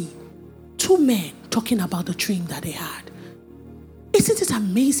he see? 2 men talking about the dream that they had. Isn't it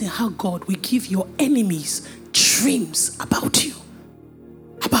amazing how God will give your enemies dreams about you?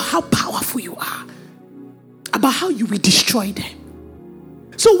 About how powerful you are. About how you will destroy them.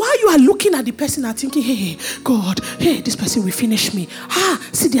 So while you are looking at the person and thinking, hey, God, hey, this person will finish me.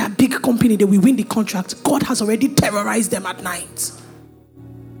 See, they are a big company, they will win the contract. God has already terrorized them at night.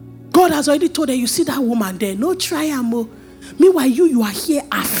 God has already told them, you see that woman there, no triumph. Meanwhile, you are here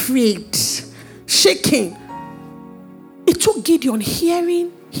afraid, shaking. It took Gideon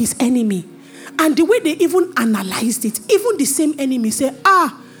hearing his enemy. And the way they even analyzed it, even the same enemy said,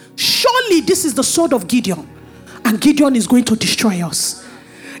 surely this is the sword of Gideon. And Gideon is going to destroy us.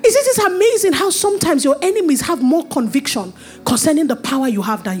 Isn't it amazing how sometimes your enemies have more conviction concerning the power you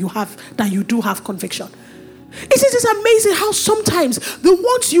have than you do have conviction? Isn't it amazing how sometimes the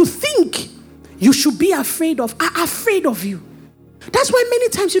ones you think you should be afraid of are afraid of you? That's why many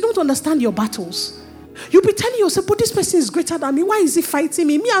times you don't understand your battles. You'll be telling yourself, but this person is greater than me. Why is he fighting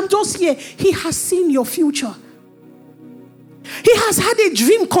me? Me, I'm just here. He has seen your future. He has had a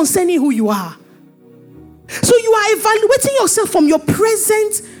dream concerning who you are. So you are evaluating yourself from your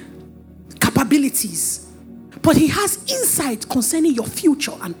present capabilities. But he has insight concerning your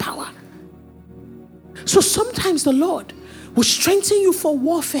future and power. So sometimes the Lord will strengthen you for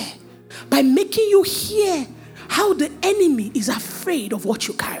warfare by making you hear how the enemy is afraid of what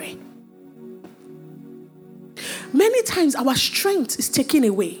you carry. Many times our strength is taken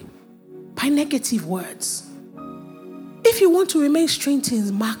away by negative words. If you want to remain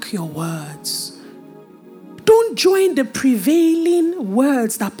strengthened, mark your words. Don't join the prevailing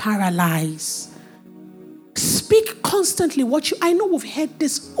words that paralyze. Speak constantly what you... I know we've heard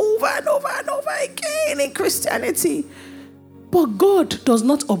this over and over and over again in Christianity. But God does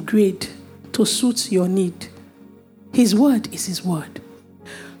not upgrade to suit your need. His word is his word.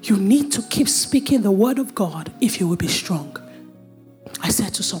 You need to keep speaking the word of God if you will be strong. I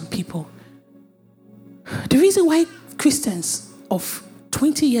said to some people, the reason why Christians of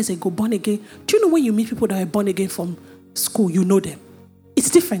 20 years ago, born again, do you know when you meet people that are born again from school, you know them? It's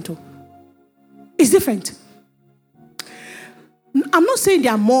different though. It's different. I'm not saying they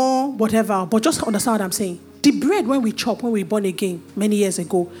are more whatever, but just understand what I'm saying. The bread when we chop, when we born again many years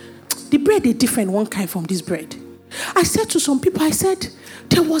ago, the bread is different one kind from this bread. I said to some people, I said,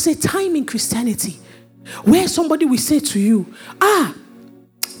 there was a time in Christianity where somebody will say to you,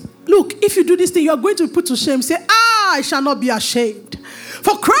 look, if you do this thing, you are going to be put to shame. Say, I shall not be ashamed.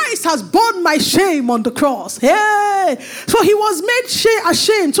 For Christ has borne my shame on the cross. Hey! So he was made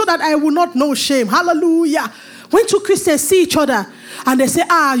ashamed so that I will not know shame. Hallelujah. When 2 Christians see each other and they say,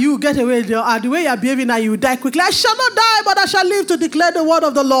 you get away, the way you are behaving now, you will die quickly. I shall not die, but I shall live to declare the word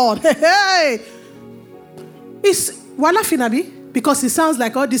of the Lord. Hey! We're laughing at me because it sounds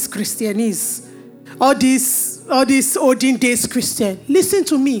like all this Christianese, all this olden days Christian. Listen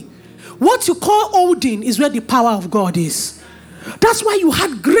to me. What you call olden is where the power of God is. That's why you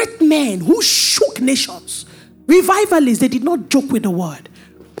had great men who shook nations. Revivalists, they did not joke with the word.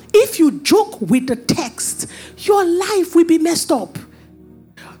 If you joke with the text, your life will be messed up.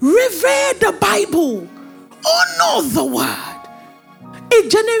 Revere the Bible. Honor the word. A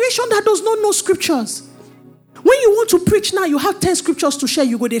generation that does not know scriptures. When you want to preach now, you have 10 scriptures to share,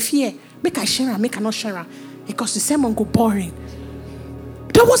 you go there fear. Make I share and make I not share. Because the sermon go boring.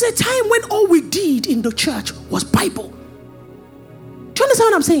 There was a time when all we did in the church was Bible. Do you understand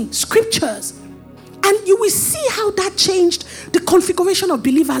what I'm saying? Scriptures. And you will see how that changed the configuration of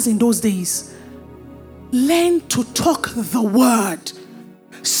believers in those days. Learn to talk the word.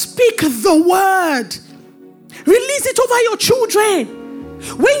 Speak the word. Release it over your children.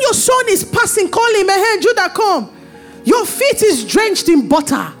 When your son is passing, call him, hey, Judah, come. Your feet is drenched in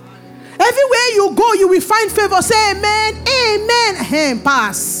butter. Everywhere you go, you will find favor. Say amen, amen,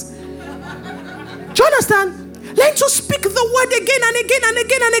 pass. Do you understand? Learn to speak the word again and again and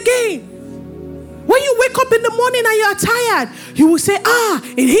again and again. When you wake up in the morning and you are tired, you will say,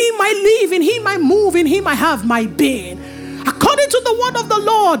 in him I live, in him I move, in him I have my being. According to the word of the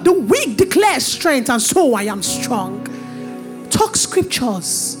Lord, the weak declare strength, and so I am strong. Talk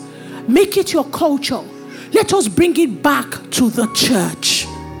scriptures. Make it your culture. Let us bring it back to the church.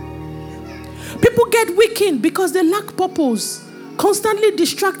 People get weakened because they lack purpose, constantly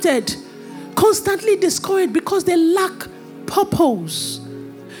distracted, constantly discouraged because they lack purpose.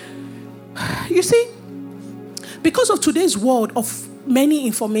 You see, because of today's world of many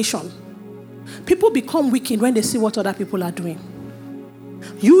information, people become weakened when they see what other people are doing.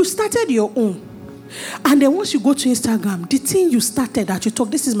 You started your own, and then once you go to Instagram, the thing you started that you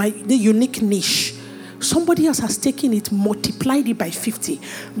talk, this is the unique niche. Somebody else has taken it, multiplied it by 50,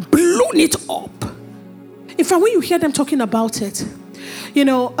 blown it up. In fact, when you hear them talking about it,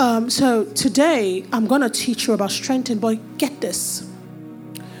 so today I'm going to teach you about strengthening, but get this.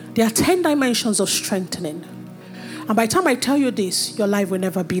 There are 10 dimensions of strengthening. And by the time I tell you this, your life will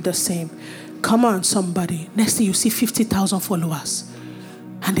never be the same. Come on, somebody. Next thing you see 50,000 followers.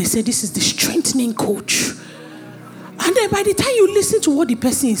 And they say, this is the strengthening coach. And then by the time you listen to what the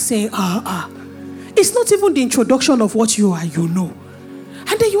person is saying, it's not even the introduction of what you are, And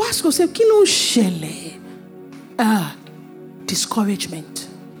then you ask yourself, kilo shele. Discouragement.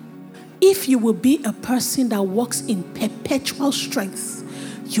 If you will be a person that walks in perpetual strength,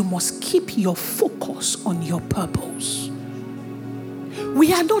 you must keep your focus on your purpose.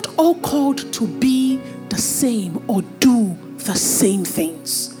 We are not all called to be the same or do the same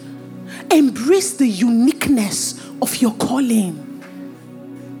things. Embrace the uniqueness of your calling.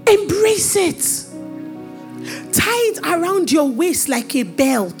 Embrace it. Tie it around your waist like a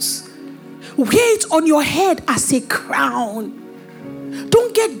belt. Wear it on your head as a crown.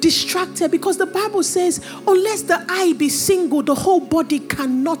 Don't get distracted, because the Bible says, unless the eye be single, the whole body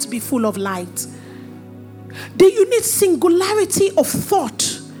cannot be full of light. You need singularity of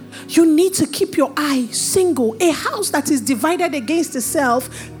thought. You need to keep your eye single. A house that is divided against itself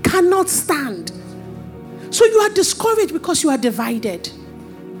cannot stand. So you are discouraged because you are divided.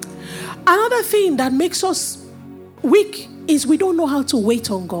 Another thing that makes us weak is we don't know how to wait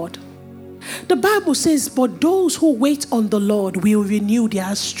on God. The Bible says, but those who wait on the Lord will renew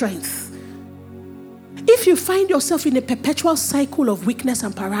their strength. If you find yourself in a perpetual cycle of weakness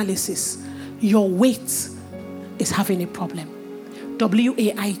and paralysis, your wait is having a problem.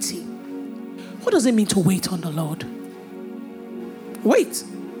 W-A-I-T. What does it mean to wait on the Lord? Wait.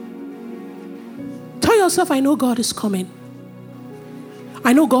 Tell yourself, I know God is coming.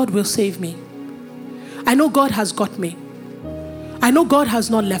 I know God will save me. I know God has got me. I know God has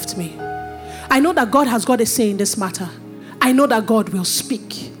not left me. I know that God has got a say in this matter. I know that God will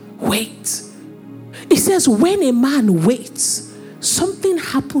speak. Wait. It says when a man waits, something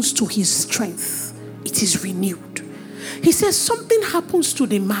happens to his strength. It is renewed. He says something happens to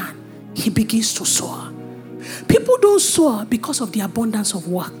the man. He begins to soar. People don't soar because of the abundance of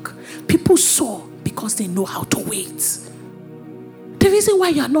work. People soar because they know how to wait. The reason why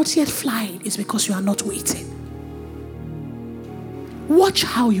you are not yet flying is because you are not waiting. Watch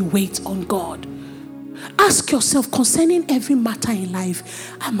how you wait on God. Ask yourself concerning every matter in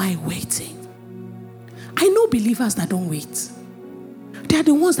life, am I waiting? I know believers that don't wait. They are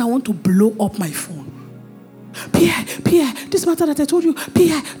the ones that want to blow up my phone. Pierre, this matter that I told you,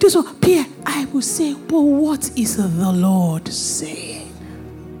 Pierre, this one, Pierre. I will say, but what is the Lord saying?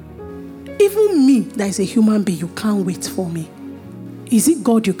 Even me, that is a human being, you can't wait for me. Is it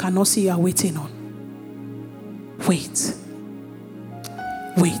God you cannot see you are waiting on? Wait.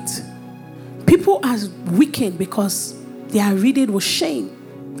 Wait. People are weakened because they are ridden with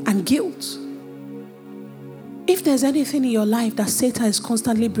shame and guilt. If there's anything in your life that Satan is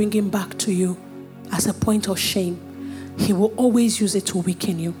constantly bringing back to you as a point of shame, he will always use it to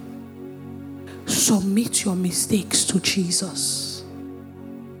weaken you. Submit your mistakes to Jesus.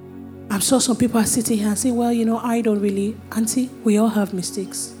 I'm sure some people are sitting here and saying, well, I don't really. Auntie, we all have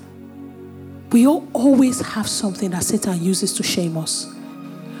mistakes. We all always have something that Satan uses to shame us.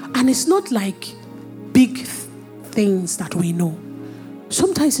 And it's not like big things that we know.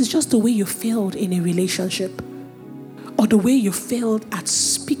 Sometimes it's just the way you failed in a relationship, or the way you failed at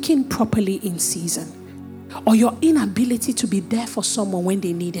speaking properly in season, or your inability to be there for someone when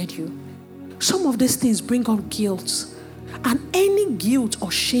they needed you. Some of these things bring up guilt. And any guilt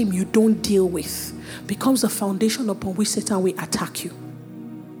or shame you don't deal with becomes the foundation upon which Satan will attack you.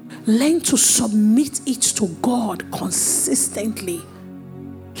 Learn to submit it to God consistently.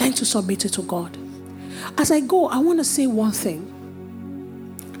 Learn Learn to submit it to God. As I go, I want to say one thing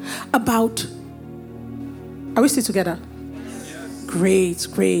about... Are we still together? Yes.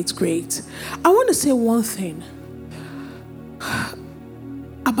 Great. I want to say one thing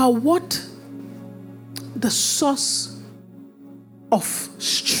about what the source of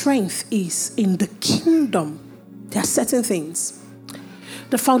strength is in the kingdom. There are certain things.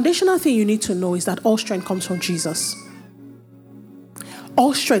 The foundational thing you need to know is that all strength comes from Jesus.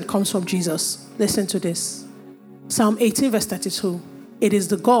 All strength comes from Jesus. Listen to this. Psalm 18 verse 32. It is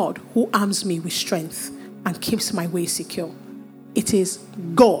the God who arms me with strength and keeps my way secure. It is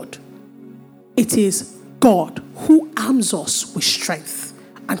God. It is God who arms us with strength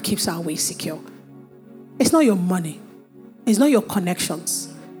and keeps our way secure. It's not your money. It's not your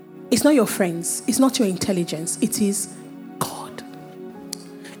connections. It's not your friends. It's not your intelligence. It is God.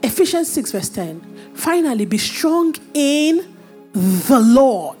 Ephesians 6 verse 10. Finally, be strong in the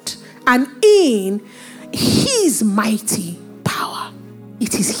Lord and in His mighty power.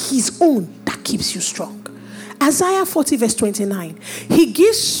 It is His own that keeps you strong. Isaiah 40 verse 29. He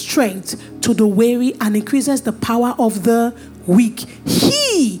gives strength to the weary and increases the power of the weak.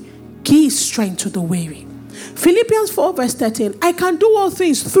 He gives strength to the weary. Philippians 4 verse 13. I can do all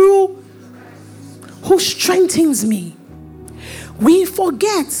things through who strengthens me. We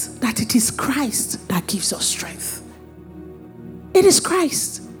forget that it is Christ that gives us strength. It is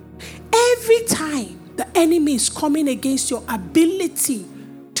Christ. Every time the enemy is coming against your ability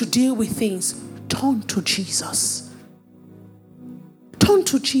to deal with things, turn to Jesus. Turn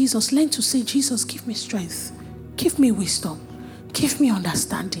to Jesus. Learn to say, Jesus, give me strength. Give me wisdom. Give me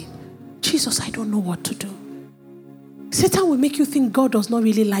understanding. Jesus, I don't know what to do. Satan will make you think God does not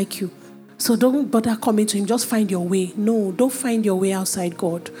really like you. So don't bother coming to him. Just find your way. No, don't find your way outside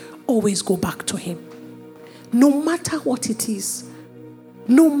God. Always go back to him. No matter what it is.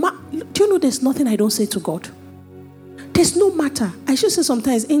 Do you know there's nothing I don't say to God? There's no matter. I should say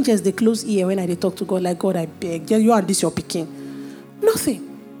sometimes angels, they close ear when I talk to God. Like, God, I beg. You and this, your picking.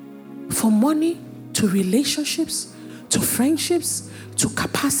 Nothing. From money to relationships, to friendships, to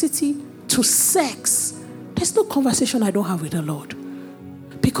capacity, to sex. There's no conversation I don't have with the Lord.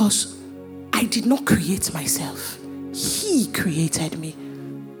 Because I did not create myself. He created me.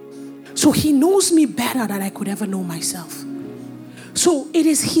 So He knows me better than I could ever know myself. So it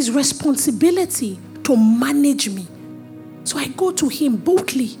is His responsibility to manage me. So I go to Him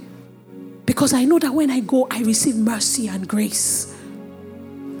boldly. Because I know that when I go, I receive mercy and grace.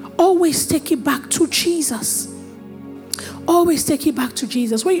 Always take it back to Jesus. Always take it back to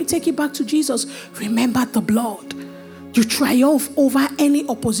Jesus. When you take it back to Jesus, remember the blood. You triumph over any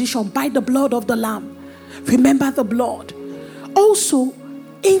opposition by the blood of the Lamb. Remember the blood. Also,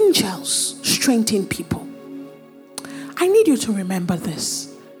 angels strengthen people. I need you to remember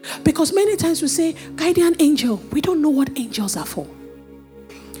this. Because many times we say, guardian angel. We don't know what angels are for.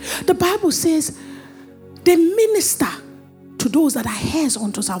 The Bible says, they minister to those that are heirs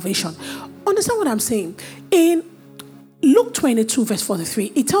unto salvation. Understand what I'm saying? In Luke 22 verse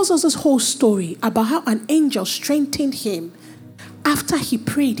 43, it tells us this whole story about how an angel strengthened him after he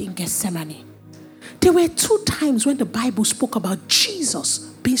prayed in Gethsemane. There were 2 times when the Bible spoke about Jesus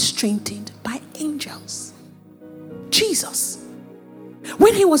being strengthened by angels. Jesus.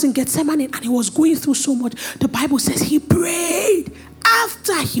 When he was in Gethsemane and he was going through so much, the Bible says he prayed.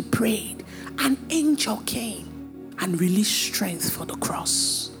 After he prayed, an angel came and released strength for the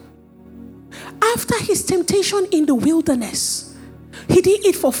cross. After his temptation in the wilderness, he did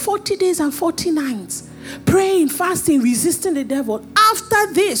it for 40 days and 40 nights, praying, fasting, resisting the devil.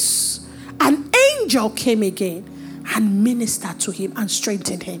 After this, an angel came again and ministered to him and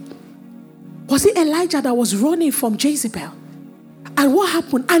strengthened him. Was it Elijah that was running from Jezebel? And what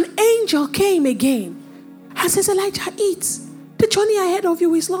happened? An angel came again and says, Elijah, eat. The journey ahead of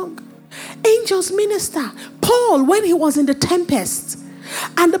you is long. Angels minister. Paul, when he was in the tempest,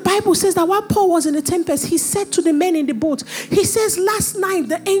 and the Bible says that while Paul was in the tempest, he said to the men in the boat, he says, last night,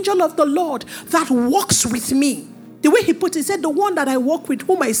 the angel of the Lord that walks with me, the way he put it, he said, the one that I walk with,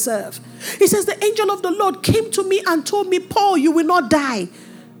 whom I serve. He says, the angel of the Lord came to me and told me, Paul, you will not die.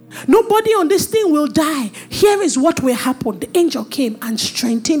 Nobody on this thing will die. Here is what will happen. The angel came and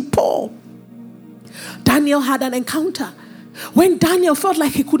strengthened Paul. Daniel had an encounter. When Daniel felt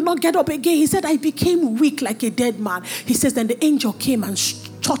like he could not get up again, he said, I became weak like a dead man. He says, then the angel came and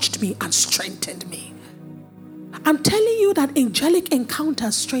touched me and strengthened me. I'm telling you that angelic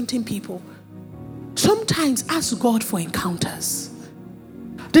encounters strengthen people. Sometimes ask God for encounters.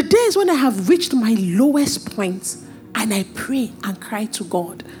 The days when I have reached my lowest point and I pray and cry to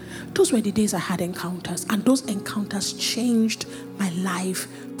God, Those were the days I had encounters, and those encounters changed my life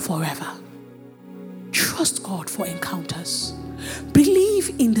forever. Trust God for encounters.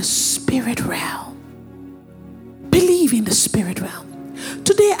 Believe in the spirit realm. Believe in the spirit realm.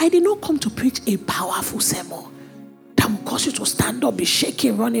 Today, I did not come to preach a powerful sermon that will cause you to stand up, be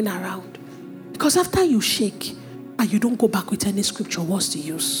shaking, running around. Because after you shake and you don't go back with any scripture, what's the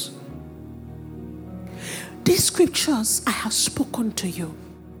use? These scriptures I have spoken to you.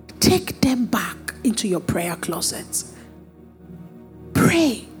 Take them back into your prayer closet.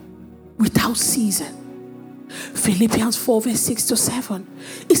 Pray without ceasing. Philippians 4 verse 6 to 7.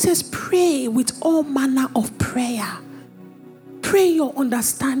 It says, pray with all manner of prayer. Pray your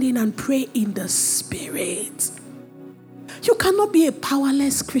understanding and pray in the spirit. You cannot be a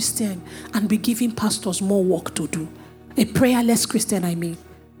powerless Christian and be giving pastors more work to do. A prayerless Christian, I mean.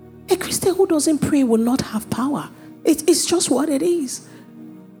 A Christian who doesn't pray will not have power. It's just what it is.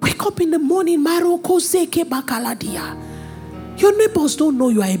 Wake up in the morning, Maroko Zeke Bakaladia. Your neighbors don't know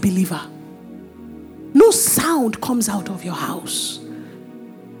you are a believer. No sound comes out of your house.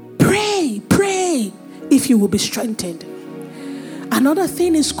 Pray if you will be strengthened. Another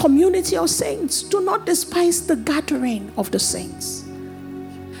thing is community of saints. Do not despise the gathering of the saints.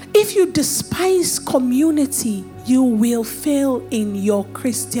 If you despise community, you will fail in your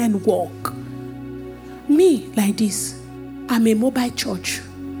Christian walk. Me, like this, I'm a mobile church.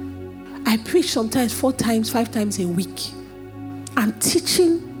 I preach sometimes 4 times, 5 times a week. I'm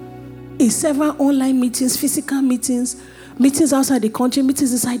teaching in several online meetings, physical meetings, meetings outside the country,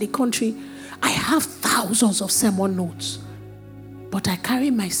 meetings inside the country. I have thousands of sermon notes. But I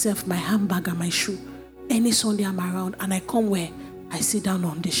carry myself, my handbag and my shoe any Sunday I'm around, and I come where I sit down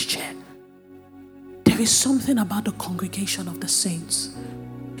on this chair. There is something about the congregation of the saints.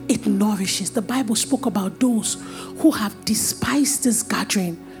 It nourishes. The Bible spoke about those who have despised this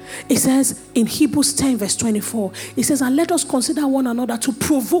gathering. It says in Hebrews 10 verse 24, it says, and let us consider one another to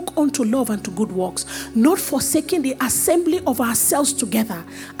provoke unto love and to good works, not forsaking the assembly of ourselves together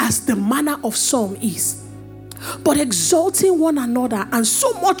as the manner of some is, but exalting one another, and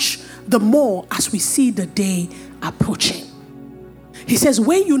so much the more as we see the day approaching. He says,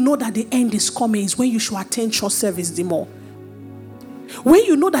 when you know that the end is coming is when you should attend church service the more. When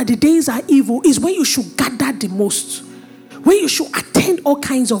you know that the days are evil is when you should gather the most. When you should attend all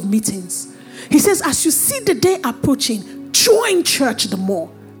kinds of meetings. He says, as you see the day approaching, join church the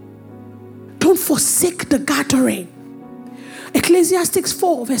more. Don't forsake the gathering. Ecclesiastes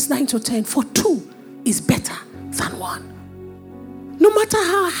 4 verse 9 to 10. For 2 is better than 1. No matter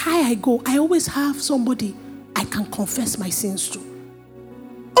how high I go, I always have somebody I can confess my sins to.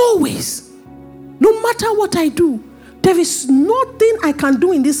 Always. No matter what I do, there is nothing I can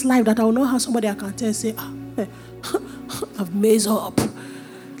do in this life that I will not have somebody I can tell and say, I've messed up.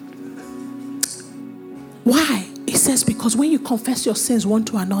 Why? It says because when you confess your sins one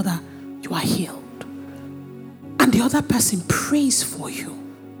to another, you are healed. And the other person prays for you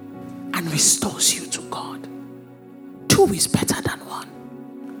and restores you to God. 2 is better than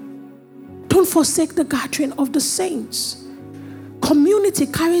 1. Don't forsake the gathering of the saints. Community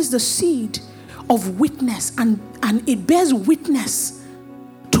carries the seed of witness and it bears witness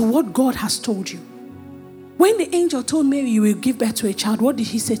to what God has told you. When the angel told Mary you will give birth to a child, what did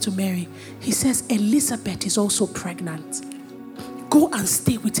he say to Mary? He says Elizabeth is also pregnant. Go and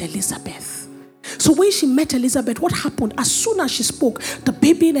stay with Elizabeth. So when she met Elizabeth, what happened? As soon as she spoke, the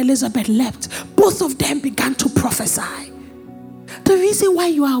baby in Elizabeth leapt. Both of them began to prophesy. The reason why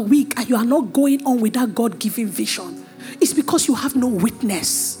you are weak and you are not going on with that God-given vision is because you have no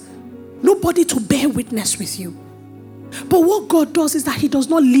witness. Nobody to bear witness with you. But what God does is that he does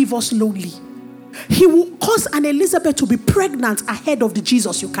not leave us lonely. He will cause an Elizabeth to be pregnant ahead of the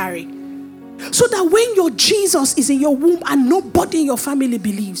Jesus you carry. So that when your Jesus is in your womb and nobody in your family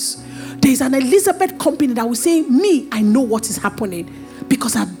believes, there is an Elizabeth company that will say, me, I know what is happening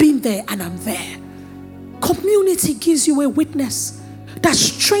because I've been there and I'm there. Community gives you a witness that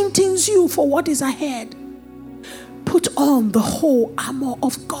strengthens you for what is ahead. Put on the whole armor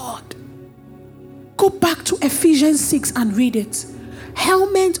of God. Go back to Ephesians 6 and read it.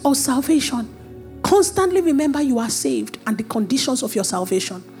 Helmet of salvation. Constantly remember you are saved and the conditions of your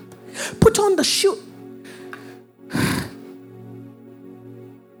salvation. Put on the shield.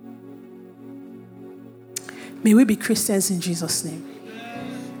 May we be Christians in Jesus' name.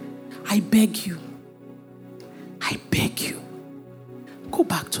 I beg you. Go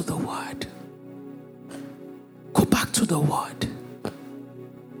back to the word. Go back to the word.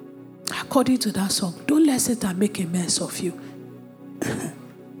 According to that song, don't let Satan make a mess of you.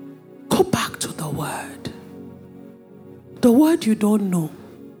 Go back to the word. The word you don't know.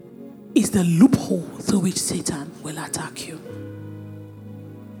 is the loophole through which Satan will attack you.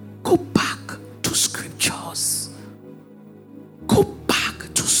 Go back to scriptures. Go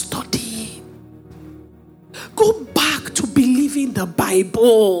back to studying. Go back to believing the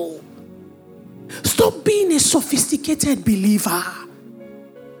Bible. Stop being a sophisticated believer.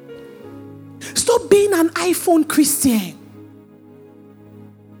 Stop being an iPhone Christian.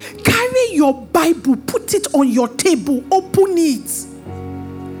 Carry your Bible, put it on your table, open it.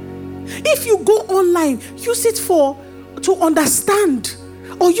 If you go online, use it to understand,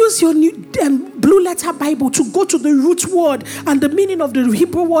 or use your new blue letter Bible to go to the root word and the meaning of the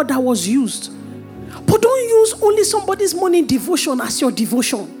Hebrew word that was used. But don't use only somebody's morning devotion as your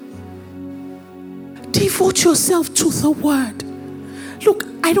devotion. Devote yourself to the word. Look,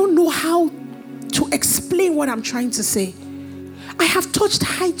 I don't know how to explain what I'm trying to say. I have touched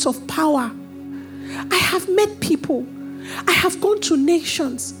heights of power. I have met people. I have gone to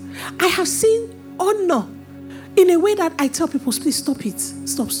nations. I have seen honor in a way that I tell people, please stop it.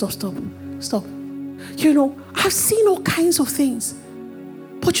 Stop. I've seen all kinds of things.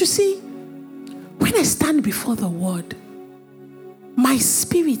 But you see, when I stand before the word, my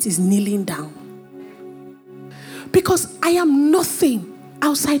spirit is kneeling down. Because I am nothing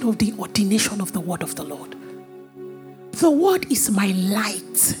outside of the ordination of the word of the Lord. The word is my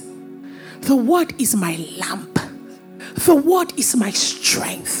light. The word is my lamp. The word is my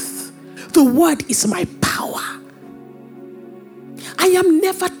strength. The word is my power. I am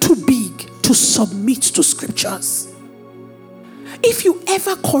never too big to submit to scriptures. If you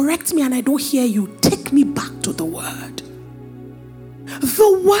ever correct me and I don't hear you, take me back to the word.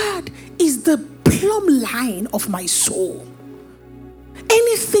 The word is the plumb line of my soul.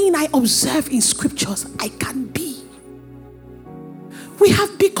 Anything I observe in scriptures, I can be. We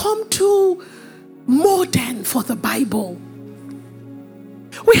have become too modern for the Bible.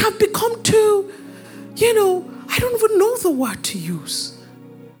 We have become too, I don't even know the word to use.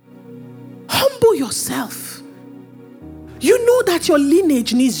 Humble yourself. You know that your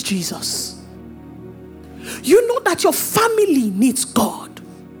lineage needs Jesus. You know that your family needs God.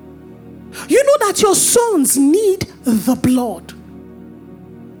 You know that your sons need the blood.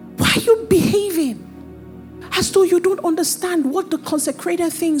 Why are you behaving as though you don't understand what the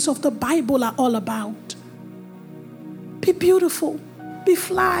consecrated things of the Bible are all about? Be beautiful. Be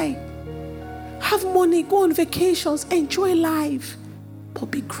fly. Have money. Go on vacations. Enjoy life.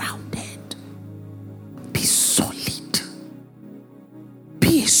 But be grounded. Be solid.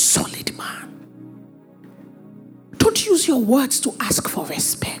 Be a solid man. Don't use your words to ask for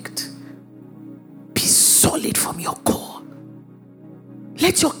respect. Be solid from your core.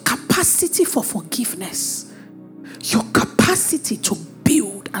 Let your capacity for forgiveness, your capacity to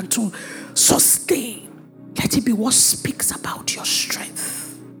build and to sustain, let it be what speaks about your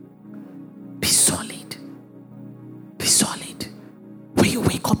strength. Be solid. Be solid. When you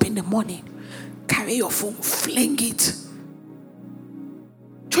wake up in the morning, carry your phone, fling it.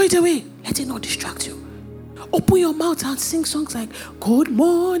 Throw it away. Let it not distract you. Open your mouth and sing songs like, good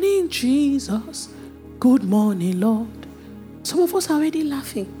morning, Jesus. Good morning, Lord. Some of us are already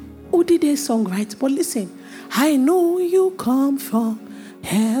laughing. Who did a song right? But listen, I know you come from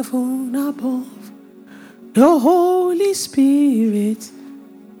heaven above. The Holy Spirit.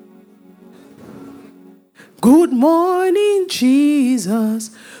 Good morning, Jesus.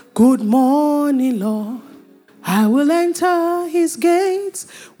 Good morning, Lord. I will enter his gates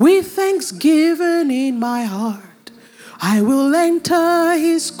with thanksgiving in my heart. I will enter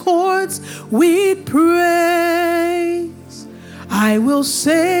his courts with praise. I will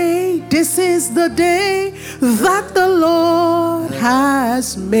say, this is the day that the Lord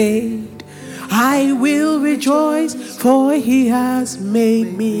has made. I will rejoice, for he has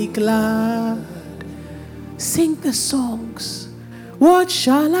made me glad. Sing the songs. What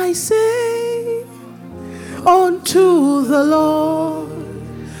shall I say unto the Lord?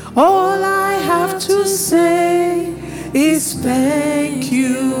 All I have to say is thank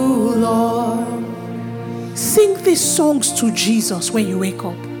you, Lord. Sing these songs to Jesus when you wake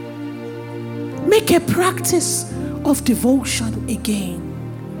up. Make a practice of devotion again.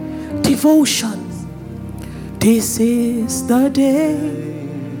 Devotion. This is the day.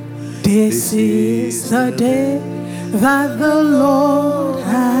 This is the day that the Lord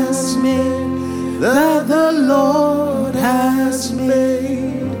has made. That the Lord has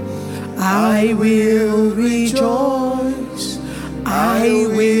made. I will rejoice. I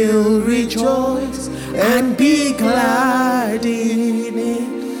will rejoice and be glad in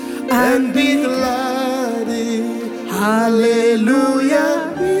it. And be glad in it.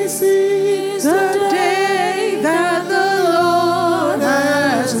 Hallelujah. This is the day that the Lord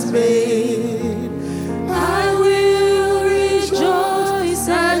has made.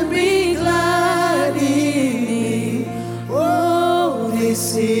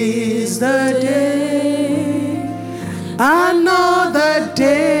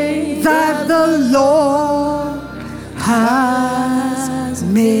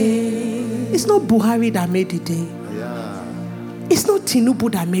 It's not Buhari that made the day. Yeah. It's not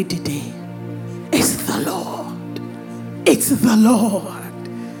Tinubu that made the day. It's the Lord. It's the Lord.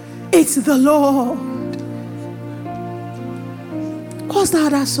 It's the Lord. What's the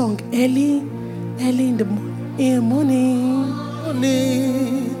other song? Early in the morning.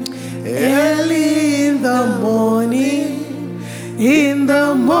 Early in the morning. In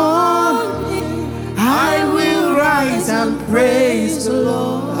the morning, I will rise and praise the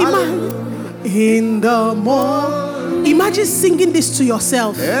Lord. In the morning. Imagine singing this to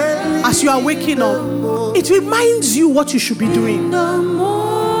yourself as you are waking up. It reminds you what you should be doing. In the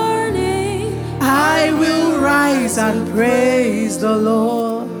morning, I will rise and praise the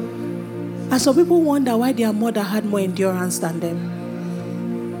Lord. And some people wonder why their mother had more endurance than them.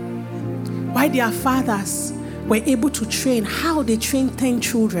 Why their fathers were able to train how they trained 10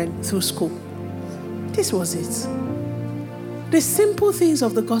 children through school. This was it. The simple things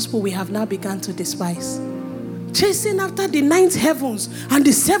of the gospel we have now begun to despise. Chasing after the 9th heavens and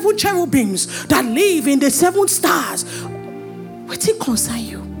the 7 cherubims that live in the 7 stars. What it concern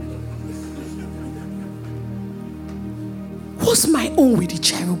you? What's my own with the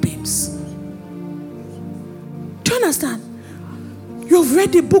cherubims? Do you understand? You've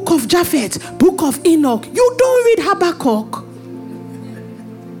read the book of Japheth, book of Enoch. You don't read Habakkuk.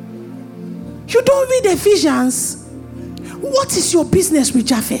 You don't read Ephesians. What is your business with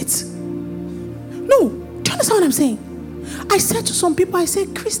Japheth? No. Do you understand what I'm saying? I said to some people, I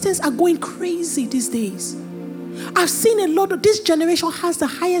said, Christians are going crazy these days. I've seen a lot of this generation has the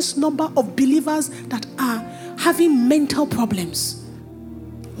highest number of believers that are having mental problems.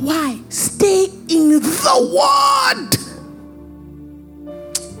 Why? Stay in the word.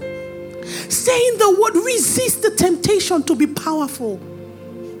 Stay in the word. Resist the temptation to be powerful.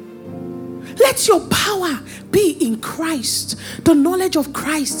 Let your power be in Christ. The knowledge of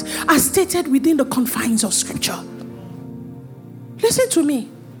Christ as stated within the confines of Scripture. Listen to me.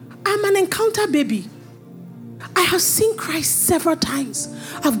 I'm an encounter baby. I have seen Christ several times.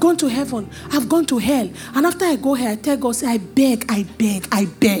 I've gone to heaven. I've gone to hell. And after I go here, I tell God, say, I beg. I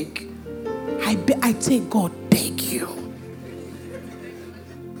say, God, beg you.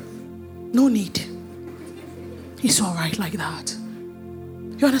 No need. It's all right like that.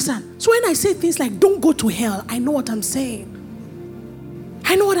 You understand? So when I say things like, don't go to hell, I know what I'm saying.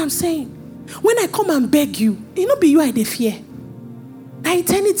 I know what I'm saying. When I come and beg you, it not be you I dey fear. Na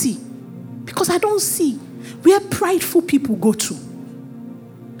eternity. Because I don't see where prideful people go to.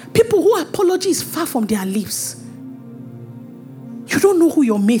 People who apology is far from their lips. You don't know who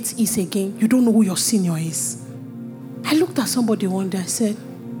your mate is again. You don't know who your senior is. I looked at somebody one day, I said,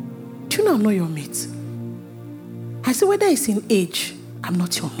 do you know I'm not your mate? I said, whether it's in age, I'm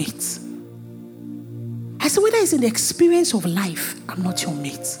not your mate. I said, whether it's in the experience of life, I'm not your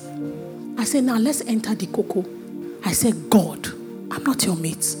mate. I said, now let's enter the cocoa. I said, God, I'm not your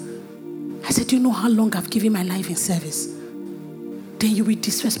mate. I said, do you know how long I've given my life in service? Then you will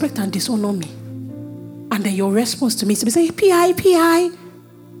disrespect and dishonor me. And then your response to me is to say, PI.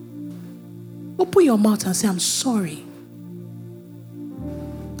 Open your mouth and say, I'm sorry.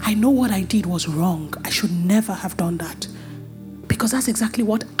 I know what I did was wrong. I should never have done that. Because that's exactly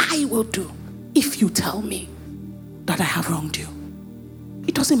what I will do if you tell me that I have wronged you.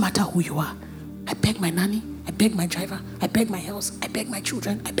 It doesn't matter who you are. I beg my nanny, I beg my driver, I beg my house, I beg my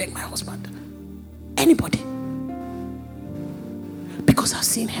children, I beg my husband. Anybody. Because I've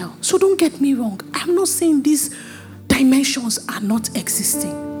seen hell. So don't get me wrong. I'm not saying these dimensions are not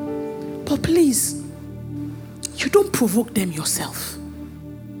existing. But please, you don't provoke them yourself.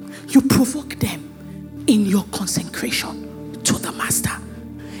 You provoke them in your consecration to the Master.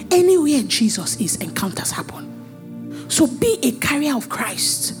 Anywhere Jesus is, encounters happen. So be a carrier of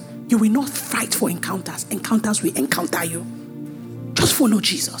Christ. You will not fight for encounters. Encounters will encounter you. Just follow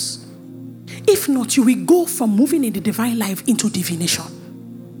Jesus. If not, you will go from moving in the divine life into divination.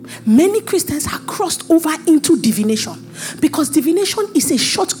 Many Christians have crossed over into divination because divination is a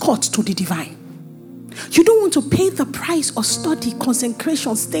shortcut to the divine. You don't want to pay the price or study,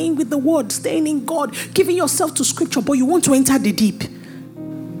 consecration, staying with the word, staying in God, giving yourself to scripture, but you want to enter the deep.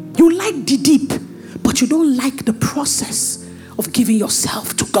 You like the deep, but you don't like the process of giving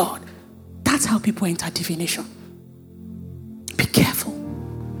yourself to God. That's how people enter divination. Be careful.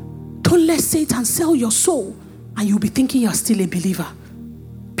 Don't let Satan sell your soul and you'll be thinking you're still a believer.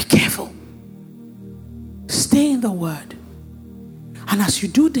 Be careful. Stay in the word. And as you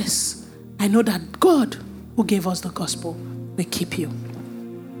do this, I know that God, who gave us the gospel, will keep you.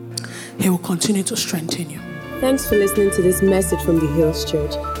 He will continue to strengthen you. Thanks for listening to this message from the Hills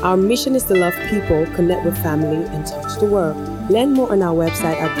Church. Our mission is to love people, connect with family, and touch the world. Learn more on our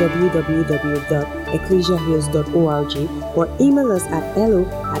website at www.ecclesiahills.org or email us at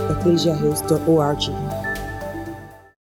hello@ecclesiahills.org.